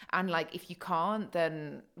content? And like, if you can't,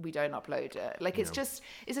 then we don't upload it. Like, it's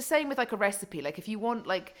the same with like a recipe. Like, if you want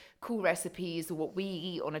like cool recipes or what we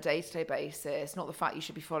eat on a day-to-day basis, not the fact you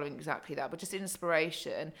should be following exactly that, but just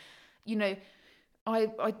inspiration, you know.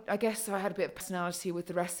 I guess I had a bit of personality with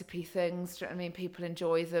the recipe things. Do you know what I mean? People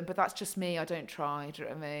enjoy them, but that's just me. I don't try. Do you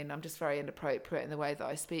know what I mean? I'm just very inappropriate in the way that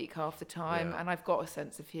I speak half the time, Yeah. and I've got a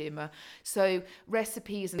sense of humour. So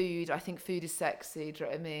recipes and food, I think food is sexy. Do you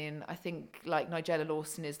know what I mean? I think like Nigella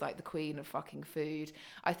Lawson is like the queen of fucking food.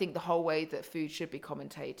 I think the whole way that food should be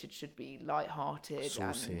commentated should be light-hearted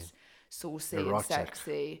Saucy. and saucy Erotic. and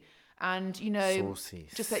sexy. And you know, Saucy,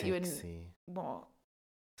 just let you in sexy, what?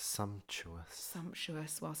 sumptuous.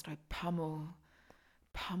 Sumptuous whilst I pummel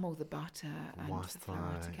the butter and Whilst the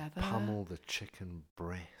flour I together. pummel the chicken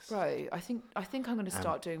breast. Bro, I think I'm going to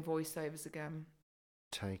start doing voiceovers again.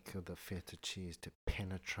 take the feta cheese to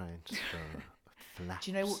penetrate the flaps.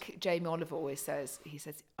 Do you know what Jamie Oliver always says? He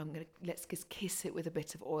says, let's just kiss it with a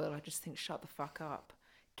bit of oil. I just think, shut the fuck up.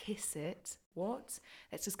 Kiss it? What?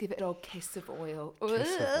 Let's just give it an old kiss of oil.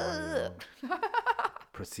 Kiss of oil.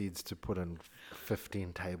 Proceeds to put in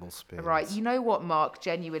 15 tablespoons. Right, you know what, Mark?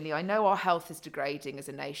 Genuinely, I know our health is degrading as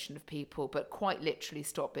a nation of people, but quite literally,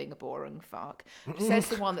 stop being a boring fuck. Says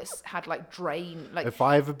the one that's had If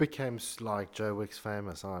I ever became like Joe Wicks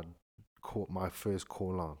famous, my first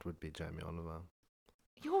call out would be Jamie Oliver.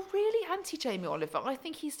 You're really anti Jamie Oliver. I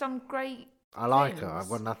think he's done great. I like her. I've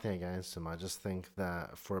got nothing against him. I just think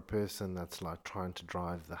that for a person that's like trying to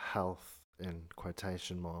drive the health in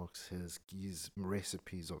quotation marks, his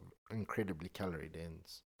recipes are incredibly calorie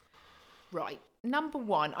dense. Right. Number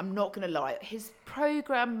one, I'm not going to lie. His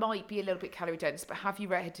program might be a little bit calorie dense, but have you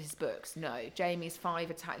read his books? No. Jamie's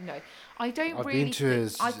 5 Italian. No. I've been to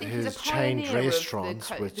his chained restaurants,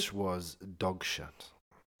 which was dog shit.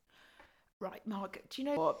 Right, Mark, do you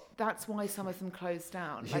know what? That's why some of them closed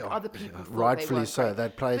down. Like other people thought rightfully so. Great.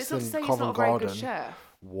 That place in Covent Garden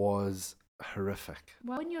was horrific.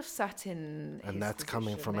 Well, when you're sat in and that's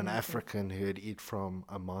coming from an African who'd eat from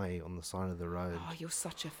a mai on the side of the road. Oh, you're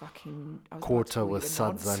such a fucking... Quarter with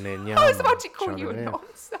sadza nenyama. I was about to call you a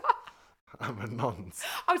nonce. I'm a nonce.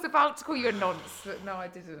 I was about to call you a nonce, but no, I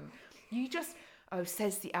didn't. You just... Oh,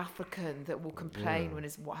 says the African that will complain when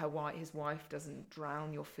his wife doesn't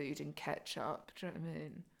drown your food in ketchup. Do you know what I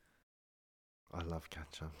mean? I love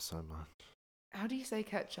ketchup so much. How do you say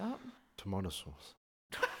ketchup? Tomato sauce.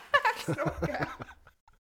 That's not good.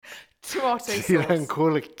 Tomato sauce. You don't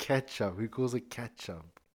call it ketchup. Who calls it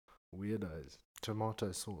ketchup? Weirdos.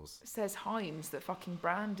 Tomato sauce. It says Heinz that fucking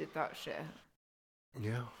branded that shit.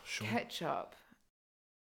 Yeah, sure. Ketchup.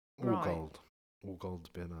 All Gold's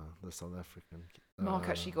been the South African. Mark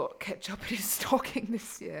actually got ketchup in his stocking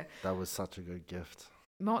this year. That was such a good gift.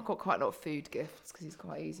 Mark got quite a lot of food gifts because he's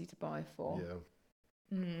quite easy to buy for.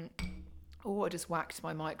 Yeah. Oh, I just whacked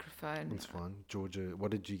my microphone. It's fine. Georgia, what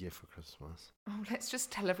did you get for Christmas? Oh, let's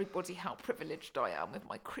just tell everybody how privileged I am with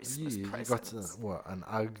my Christmas presents. You got an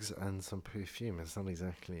Uggs and some perfume. It's not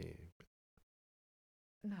exactly...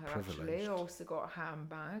 No, actually, I also got a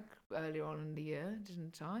handbag earlier on in the year,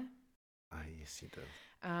 didn't I? Ah, yes, you did.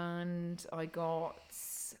 And I got,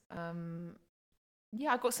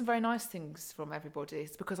 I got some very nice things from everybody.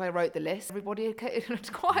 It's because I wrote the list. Everybody,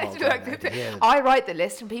 I write the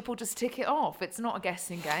list and people just tick it off. It's not a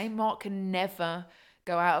guessing game. Mark can never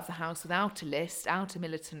go out of the house without a list, out a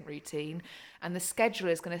militant routine, and the schedule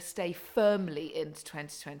is going to stay firmly into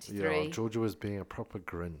 2023. Yeah, Georgia was being a proper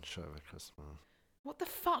Grinch over Christmas. What the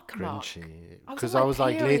fuck, Mark? Because I was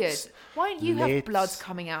like, why don't you have blood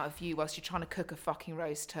coming out of you whilst you're trying to cook a fucking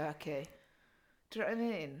roast turkey? Do you know what I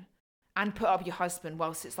mean? And put up your husband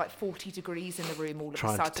whilst it's like 40 degrees in the room all of a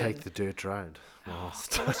sudden. Trying to take the dirt road.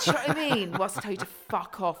 Whilst. Do you know what I mean? Whilst I told you to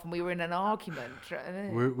fuck off and we were in an argument. Do you know what I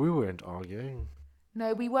mean? We weren't arguing.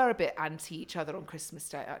 No, we were a bit anti each other on Christmas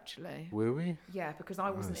Day, actually. Were we? Yeah, because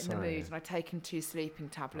I wasn't in the mood and I'd taken 2 sleeping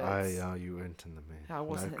tablets. You weren't in the mood. I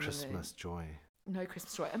wasn't in the mood. No Christmas joy. No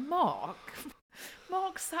Christmas joy. And Mark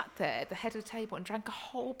sat there at the head of the table and drank a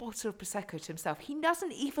whole bottle of Prosecco to himself. He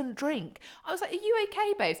doesn't even drink. I was like, are you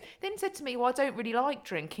okay, babes? Then he said to me, well, I don't really like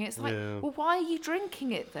drinking. It's like, well, why are you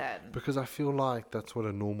drinking it then? Because I feel like that's what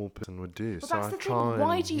a normal person would do. Well, so that's I the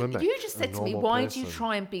try thing. You just said to me, why do you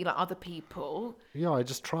try and be like other people? Yeah, I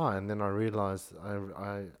just try, and then I realised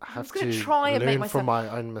I have to try and learn from my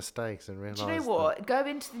own mistakes and realise. Do you know what? Go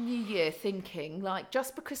into the new year thinking like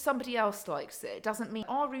just because somebody else likes it doesn't mean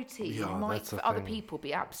our routine might for other people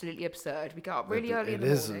be absolutely absurd. We get up really early in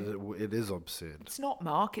the morning. It is absurd. It's not,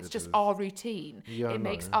 Mark. It's just our routine. Yeah, it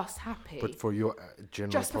makes us happy. But for your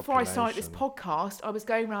general just before I started this podcast, I was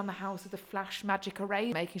going around the house with a flash magic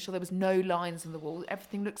array, making sure there was no lines on the wall.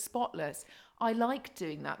 Everything looked spotless. I like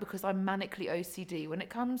doing that because I'm manically OCD when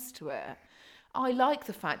it comes to it. I like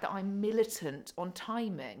the fact that I'm militant on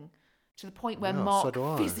timing to the point where Mark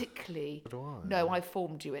physically... So do I. No, I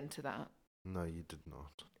formed you into that. No, you did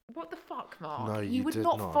not. What the fuck, Mark? No, you would did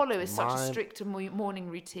not follow such a strict morning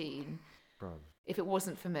routine Bruv, if it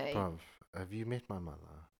wasn't for me. Bruv, have you met my mother?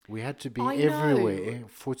 We had to be everywhere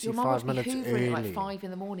 45 minutes early. At like 5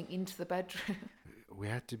 in the morning into the bedroom. We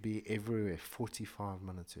had to be everywhere 45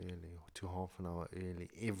 minutes early to half an hour early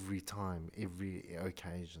every time, every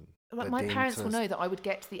occasion. Like my parents will know that I would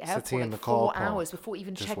get to the airport like 4 hours before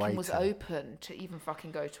even check-in was open to even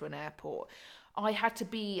fucking go to an airport. I had to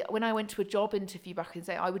be, when I went to a job interview back in the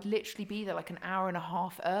day, I would literally be there like an hour and a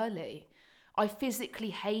half early. I physically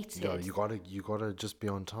hated. Yeah, you gotta just be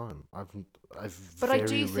on time. But I very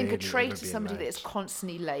do think a rarely trait ever is been somebody that is late.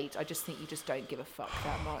 constantly late. I just think you just don't give a fuck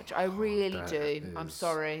that much. I really That do. I'm is-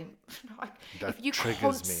 sorry. that If you triggers me.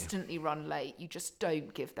 constantly run late, you just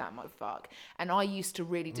don't give that much fuck. And I used to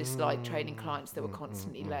really dislike training clients that were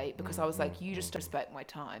constantly late because I was like, you just don't respect my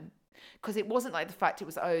time. Because it wasn't like the fact it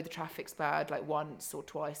was, oh, the traffic's bad like once or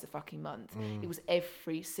twice a fucking month. It was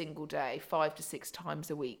every single day, 5 to 6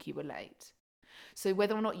 times a week you were late. So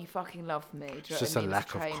whether or not you fucking love me, do you know It's just what I a mean, lack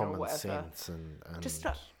as a of trainer or common whatever, sense and just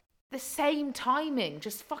the same timing.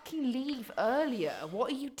 Just fucking leave earlier.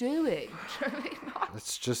 What are you doing? Do you know what I mean?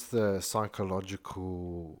 it's just the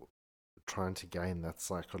psychological trying to gain that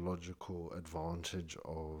psychological advantage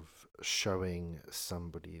of showing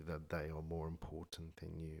somebody that they are more important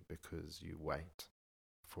than you because you wait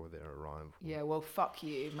for their arrival. Yeah, well, fuck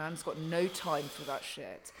you. Man's got no time for that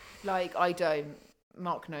shit. Like, I don't.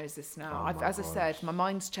 Mark knows this now. Oh my As I God. said, my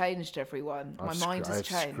mind's changed, everyone. My mind has I've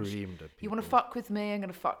changed. screamed at people. You want to fuck with me? I'm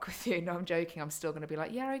going to fuck with you. No, I'm joking. I'm still going to be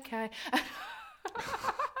like, yeah, okay.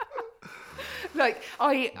 Like,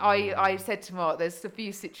 I said to Mark, there's a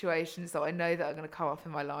few situations that I know that are going to come up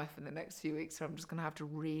in my life in the next few weeks, so I'm just going to have to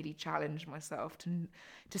really challenge myself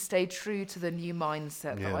to stay true to the new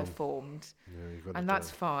mindset that I formed. Yeah, you gotta And do that's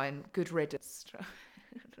it. fine. Good riddance.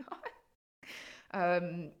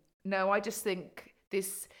 No, I just think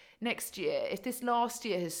this next year, if this last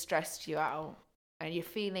year has stressed you out and you're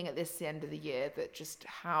feeling at the end of the year that just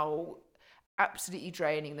how absolutely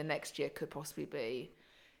draining the next year could possibly be,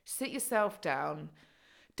 sit yourself down.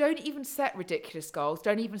 Don't even set ridiculous goals.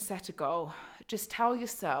 Don't even set a goal. Just tell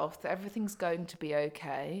yourself that everything's going to be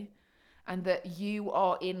okay and that you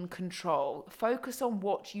are in control. Focus on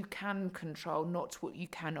what you can control, not what you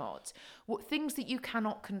cannot. What things that you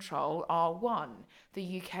cannot control are: 1,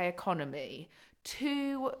 the UK economy;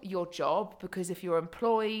 2, your job, because if you're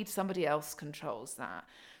employed, somebody else controls that;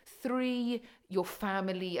 3, your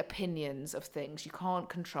family opinions of things. You can't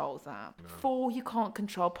control that. 4, you can't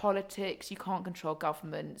control politics. You can't control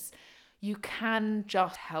governments. You can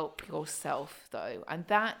just help yourself, though, and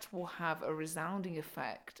that will have a resounding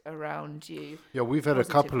effect around you. Yeah, we've had a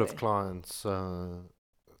couple of positively. clients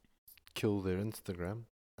kill their Instagram,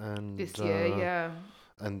 and This year, yeah.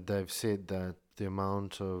 and they've said that the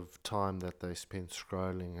amount of time that they spent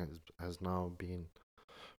scrolling has now been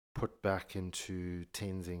put back into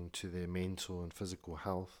tending to their mental and physical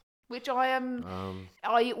health. Which I am.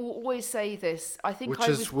 I will always say this. I think Which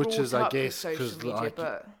I is- was which brought is, I up with guess, social 'cause, media, like,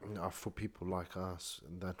 but For people like us,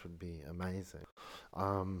 that would be amazing.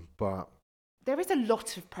 But there is a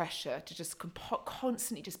lot of pressure to just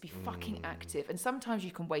constantly just be fucking active, and sometimes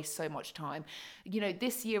you can waste so much time. You know,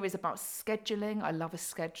 this year is about scheduling. I love a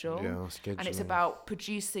schedule. yeah, And it's scheduling. about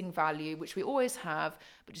producing value, which we always have,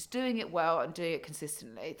 but just doing it well and doing it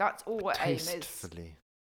consistently. That's all our aim is.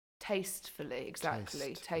 Tastefully.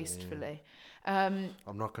 Exactly. Tastefully. Tastefully. I'm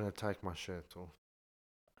not going to take my shirt off.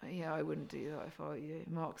 Yeah, I wouldn't do that if I were you.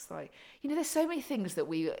 Mark's like, there's so many things that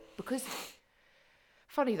because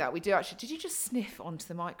funny that we do actually. Did you just sniff onto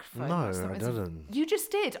the microphone? No, That's I didn't. You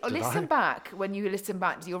just did. Oh, Did listen I? back. When you listen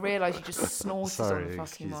back, you'll realise you just snorted on Sorry, the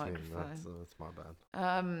fucking excuse me. microphone. That's my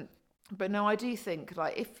bad. But no, I do think,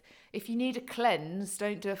 like, if you need a cleanse,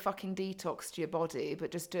 don't do a fucking detox to your body,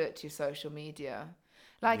 but just do it to your social media.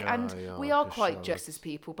 Like, Yeah, and yeah, we are for quite sure. just as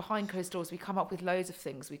people. Behind closed doors, we come up with loads of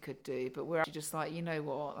things we could do, but we're actually just like, you know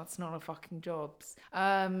what? That's not our fucking jobs.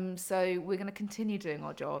 So we're going to continue doing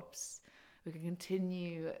our jobs. We're going to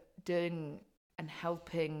continue doing and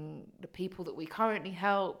helping the people that we currently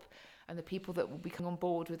help and the people that will be coming on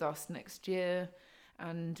board with us next year.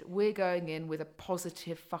 And we're going in with a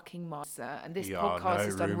positive fucking mindset. And this Yeah, podcast no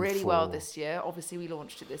has done room really well for- this year. Obviously, we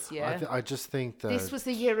launched it this year. I just think that This was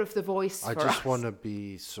the year of the voice I for just us. want to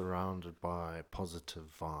be surrounded by positive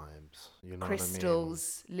vibes. You know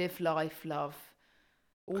Crystals, live life, love.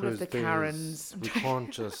 All of the Karens. We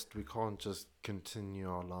can't just continue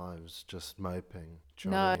our lives just moping. Do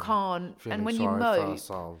you know No, what I mean? can't. Feeling And when you sorry for mope,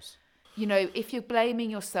 ourselves. if you're blaming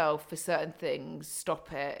yourself for certain things,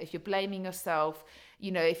 stop it. If you're blaming yourself,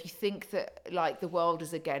 if you think that like the world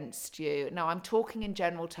is against you. Now, I'm talking in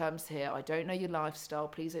general terms here. I don't know your lifestyle.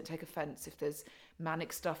 Please don't take offense if there's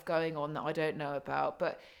manic stuff going on that I don't know about.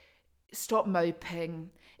 But stop moping.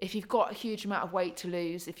 If you've got a huge amount of weight to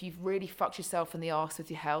lose, if you've really fucked yourself in the arse with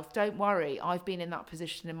your health, don't worry. I've been in that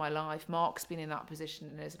position in my life. Mark's been in that position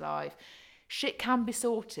in his life. Shit can be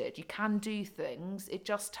sorted. You can do things. It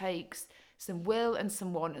just takes some will and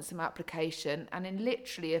some want and some application. And in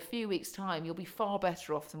literally a few weeks' time, you'll be far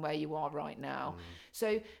better off than where you are right now.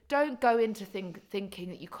 So don't go into thinking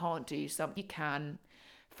that you can't do something. You can.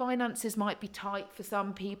 finances might be tight for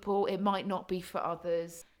some people, it might not be for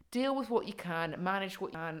others. Deal with what you can, manage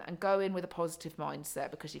what you can, and go in with a positive mindset,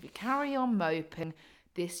 because if you carry on moping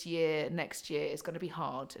this year, next year, it's going to be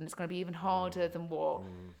hard, and it's going to be even harder than what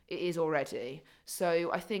it is already. So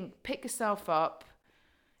I think pick yourself up.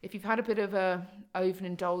 If you've had a bit of a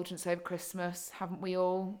overindulgence over Christmas, haven't we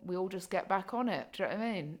all? We all just get back on it. Do you know what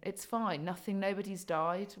I mean? It's fine. Nobody's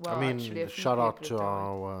died. Well, I mean, actually, a few shout out people to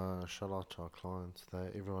have died. shout out to our clients.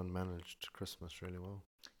 Everyone managed Christmas really well.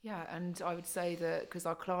 Yeah, and I would say that because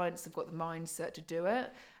our clients have got the mindset to do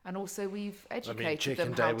it, and also we've educated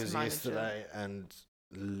them how to manage it. And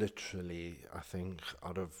literally, I think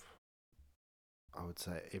I would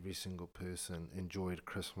say every single person enjoyed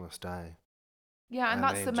Christmas Day. Yeah, and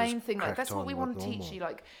that's the main thing. Like, that's what we want to normal. teach you.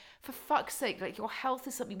 Like, for fuck's sake, like, your health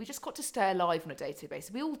is something we just got to stay alive on a day-to-day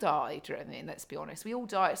basis. We all die, do you know what I mean? Let's be honest. We all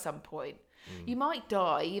die at some point. You might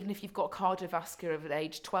die even if you've got cardiovascular of an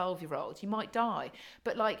age 12-year-old. You might die.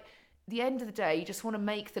 But, like, the end of the day, you just want to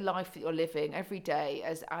make the life that you're living every day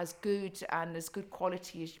as good and as good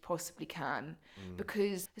quality as you possibly can,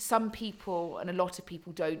 because some people and a lot of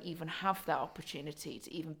people don't even have that opportunity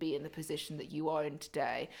to even be in the position that you are in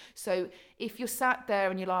today. So if you're sat there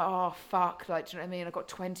and you're like, oh fuck, like, do you know what I mean, I've got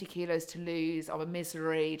 20 kilos to lose, I'm a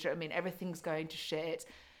misery, do you know what I mean, everything's going to shit,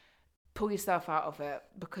 pull yourself out of it,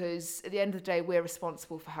 because at the end of the day, we're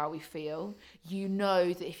responsible for how we feel. You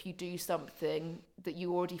know that if you do something that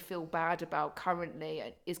you already feel bad about currently,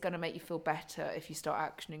 is going to make you feel better if you start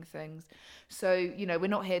actioning things. So, you know, we're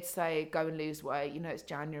not here to say go and lose weight. You know, it's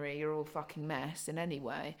January, you're all fucking mess in any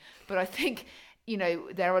way. But I think, you know,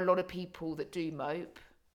 there are a lot of people that do mope.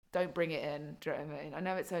 Don't bring it in. Do you know what I mean? I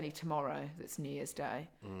know it's only tomorrow that's New Year's Day.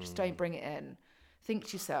 Just don't bring it in. Think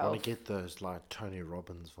to yourself. I want to get those like Tony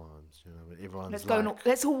Robbins vibes, you know. Everyone's let's go.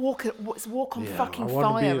 Let's all walk on fucking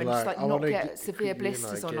fire and just like not get severe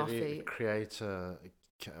blisters on our feet. Or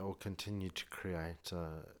continue to create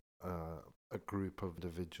a group of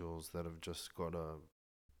individuals that have just got a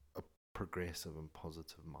progressive and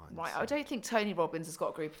positive mindset. Right, I don't think Tony Robbins has got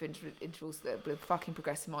a group of individuals that with fucking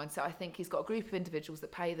progressive mindset. I think he's got a group of individuals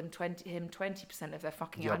that pay them 20% of their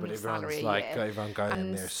fucking annual salary a year. Everyone going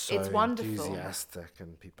in there so it's wonderful. Enthusiastic,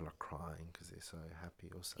 and people are crying because they're so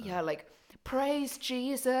happy or so. Yeah, like praise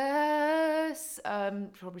Jesus.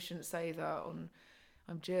 Probably shouldn't say that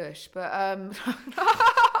I'm Jewish, but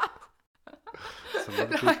It's a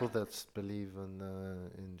lot of people that believe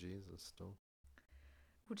in Jesus still.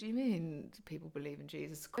 What do you mean people believe in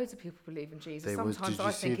Jesus? Loads of people believe in Jesus. Sometimes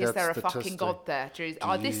I think, is there a fucking God there?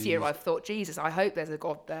 This year I've thought, Jesus, I hope there's a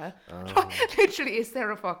God there. Literally, is there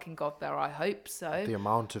a fucking God there? I hope so. The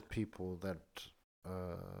amount of people that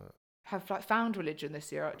have like found religion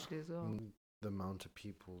this year actually as well. The amount of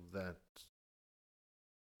people that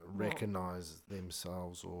recognize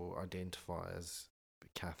themselves or identify as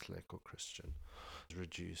Catholic or Christian is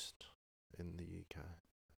reduced in the UK.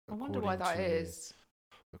 I wonder why that is.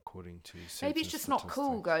 According to maybe it's just not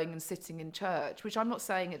cool going and sitting in church, which I'm not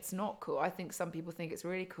saying it's not cool. I think some people think it's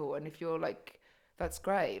really cool, and if you're like, that's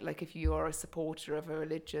great. Like if you are a supporter of a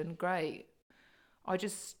religion, great. I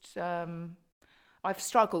just I've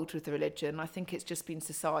struggled with the religion. I think it's just been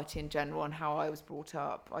society in general and how I was brought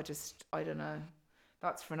up. I don't know.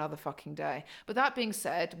 That's for another fucking day. But that being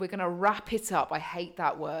said, we're going to wrap it up. I hate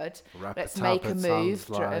that word. Let's make a move.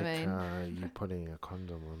 Do you know what I mean? You putting a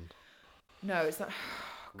condom on. No, it's not.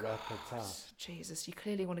 Wrap it up. Jesus, you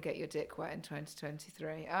clearly want to get your dick wet in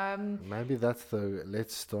 2023. Maybe that's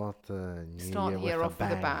let's start the new year off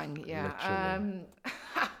with a bang. Yeah.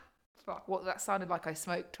 Fuck, that sounded like I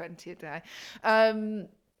smoked 20 a day.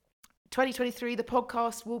 2023, the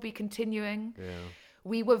podcast will be continuing. Yeah.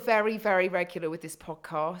 We were very, very regular with this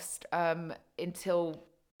podcast until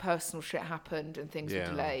personal shit happened and things were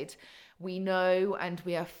delayed. We know and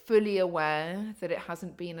we are fully aware that it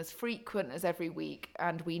hasn't been as frequent as every week,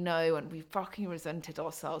 and we know and we fucking resented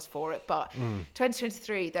ourselves for it. But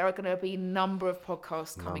 2023, there are going to be a number of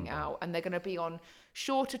podcasts coming out, and they're going to be on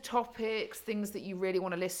shorter topics, things that you really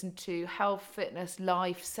want to listen to: health, fitness,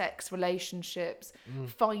 life, sex, relationships,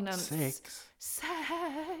 finance. Sex.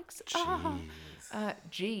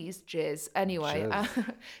 Jizz. Anyway,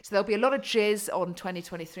 so there'll be a lot of jizz on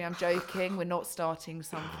 2023. I'm joking. We're not starting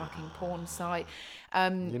some fucking porn site.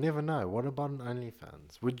 You never know. What about an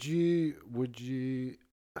OnlyFans? Would you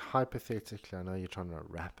hypothetically? I know you're trying to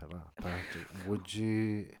wrap it up, but would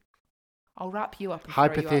you? I'll wrap you up. And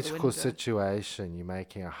hypothetical you situation: you're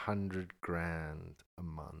making $100,000 a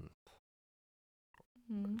month.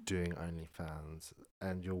 Doing OnlyFans,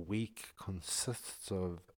 and your week consists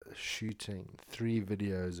of shooting 3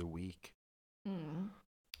 videos a week.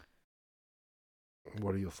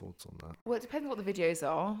 What are your thoughts on that? Well, it depends what the videos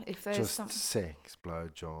are. If there's Just something, sex,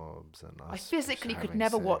 blowjobs, and I us physically could having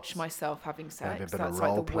never sex. watch myself having Maybe a sex. bit of That's like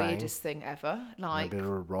the role-playing. weirdest thing ever. Like, Maybe a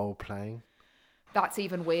role playing. that's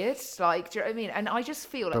even weird. Like, do you know what I mean? And I just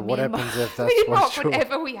feel like But what me and happens Mark, if me that's and Mark, what you're...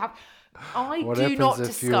 whenever we have, What do not happens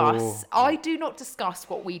if discuss. you're- I do not discuss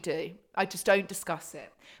what we do. I just don't discuss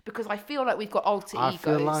it because I feel like we've got alter I egos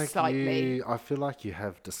feel like slightly. I feel like you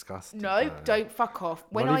have discussed it, No, though. don't fuck off.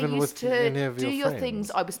 When Not I even used with any to of do your your things,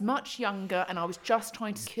 friends. I was much younger and I was just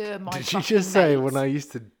trying to secure my Did you fucking just say mates. when I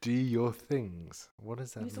used to do your things? What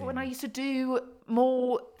does that mean? When I used to do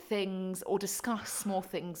more things or discuss more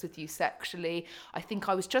things with you sexually, I think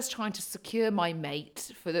I was just trying to secure my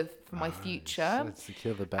mate for my future. Let's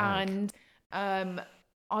secure the bag. And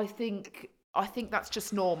I think that's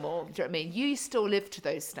just normal. Do you know what I mean? You still live to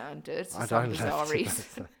those standards for I some don't live bizarre to reason.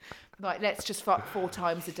 those. Like, let's just fuck 4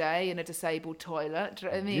 times a day in a disabled toilet. Do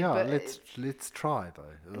you know what I mean? Yeah, But let's try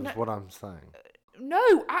though. Is what I'm saying.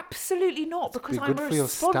 no, absolutely not, because be I'm good a for your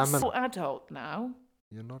responsible stamina. adult now.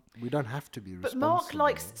 You're not. We don't have to be But responsible. Mark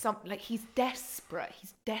likes something, like, he's desperate.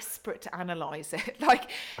 He's desperate to analyse it. Like,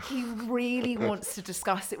 he really wants to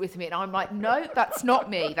discuss it with me. And I'm like, no, that's not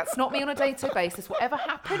me. That's not me on a day-to-day basis. Whatever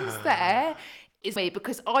happens there is me,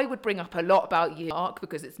 because I would bring up a lot about you, Mark,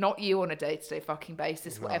 because it's not you on a day-to-day fucking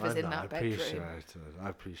basis, whatever's in that bedroom. I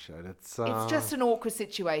appreciate it. It's just an awkward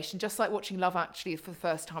situation, just like watching Love Actually for the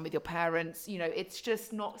first time with your parents. You know, it's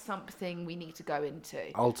just not something we need to go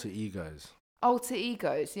into. alter egos. Alter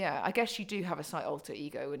egos, yeah. I guess you do have a slight alter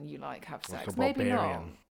ego when you like have Like sex. a Maybe not.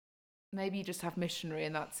 barbarian. Maybe you just have missionary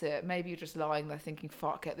and that's it. Maybe you're just lying there thinking,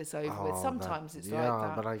 "Fuck, get this over with." Oh, Sometimes it's yeah, like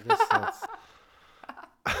that. but I guess that's.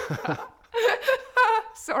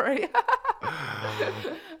 Sorry.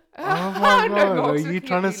 Oh my No, god! Are Mark's you looking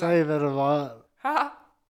trying to at me say that about?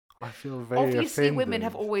 I feel very Obviously, offended. women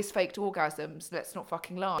have always faked orgasms. Let's not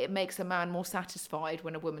fucking lie. It makes a man more satisfied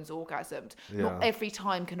when a woman's orgasmed. Not Yeah. every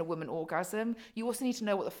time can a woman orgasm. You also need to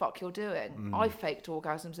know what the fuck you're doing. I've faked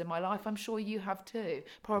orgasms in my life. I'm sure you have too.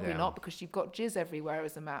 Probably Yeah. not, because you've got jizz everywhere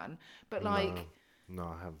as a man. But like, No,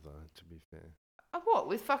 I have though. To be fair, what,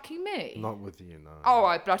 with fucking me? not with you, no. Oh,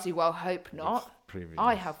 I bloody well hope With not. previous.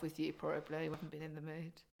 I have with you probably. I haven't been in the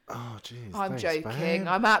mood. Oh, jeez. I'm thanks, joking. babe.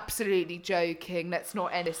 I'm absolutely joking. Let's not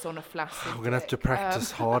end this on a flaccid. I'm gonna have to dick.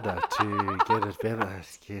 practice harder to get it better.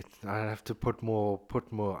 I have to put more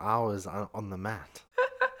hours on the mat.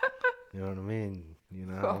 You know what I mean? You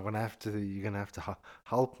know, I'm gonna have to. You're gonna have to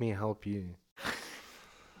help me help you.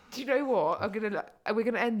 Do you know what? We're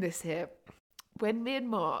gonna end this here. When me and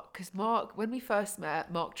Mark, because Mark, when we first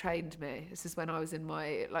met, Mark trained me. This is when I was in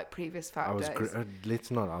my previous fat days. Let's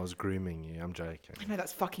not. I was grooming you. I'm joking. I know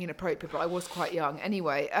that's fucking inappropriate, but I was quite young.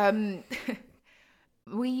 Anyway,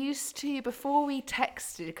 we used to, before we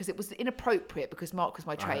texted, because it was inappropriate because Mark was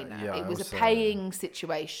my trainer. yeah, it was also- a paying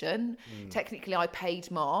situation. Technically, I paid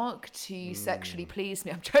Mark to sexually please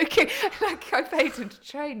me. I'm joking. Like, I paid him to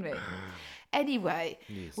train me. Anyway,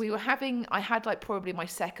 I had probably my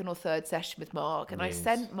second or third session with Mark, and I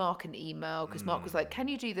sent Mark an email because Mark was like, "Can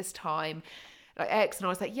you do this time?" Like X, and I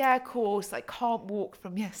was like, "Yeah, of course. I can't walk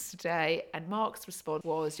from yesterday." And Mark's response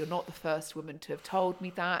was, "You're not the first woman to have told me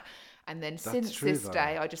that." And then since true, this though.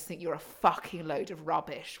 day, I just think you're a fucking load of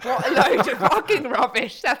rubbish. What a load of fucking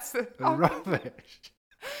rubbish. That's the Rubbish.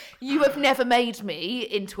 You have never made me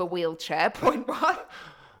into a wheelchair, point one.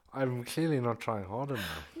 I'm clearly not trying hard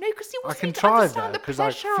enough. No, because you I also can need to try understand that the because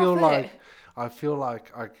I pleasure feel of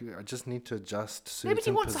like it. I just need to adjust certain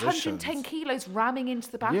Nobody wants positions. 110 kilos ramming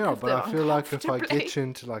into the back Yeah, of but them I feel like if I uncomfortably. get you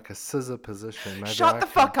into like a scissor position, maybe Shut I the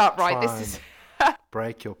can fuck up, right? try This is and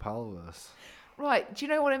break your pelvis. right. Do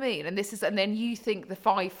you know what I mean? And then you think the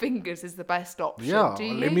 5 fingers is the best option. Yeah, do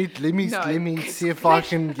you? let me No. see if I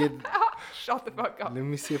can get. Shut the fuck up. Let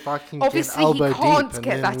me see if I can Obviously, get elbow he can't deep.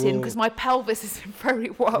 get and that then in because my pelvis isn't very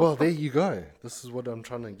well. Well, there you go. This is what I'm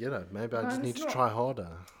trying to get at. Maybe I just it's need to not. try harder.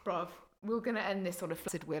 Bruv, we're going to end this on a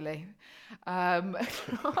flaccid willy.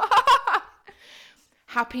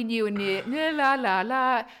 Happy New Year. La, la,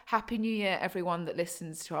 la. Happy New Year, everyone that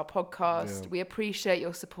listens to our podcast. Yeah. We appreciate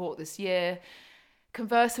your support this year.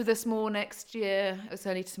 Converse with us more next year. It's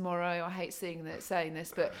only tomorrow. I hate saying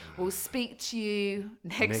this, but we'll speak to you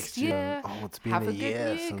next year. Oh, it's been Have a a good year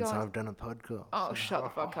year, since guys. I've done a podcast. Oh, shut the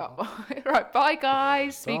fuck up. Right, bye,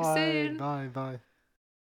 guys. Speak Bye, soon. Bye, bye.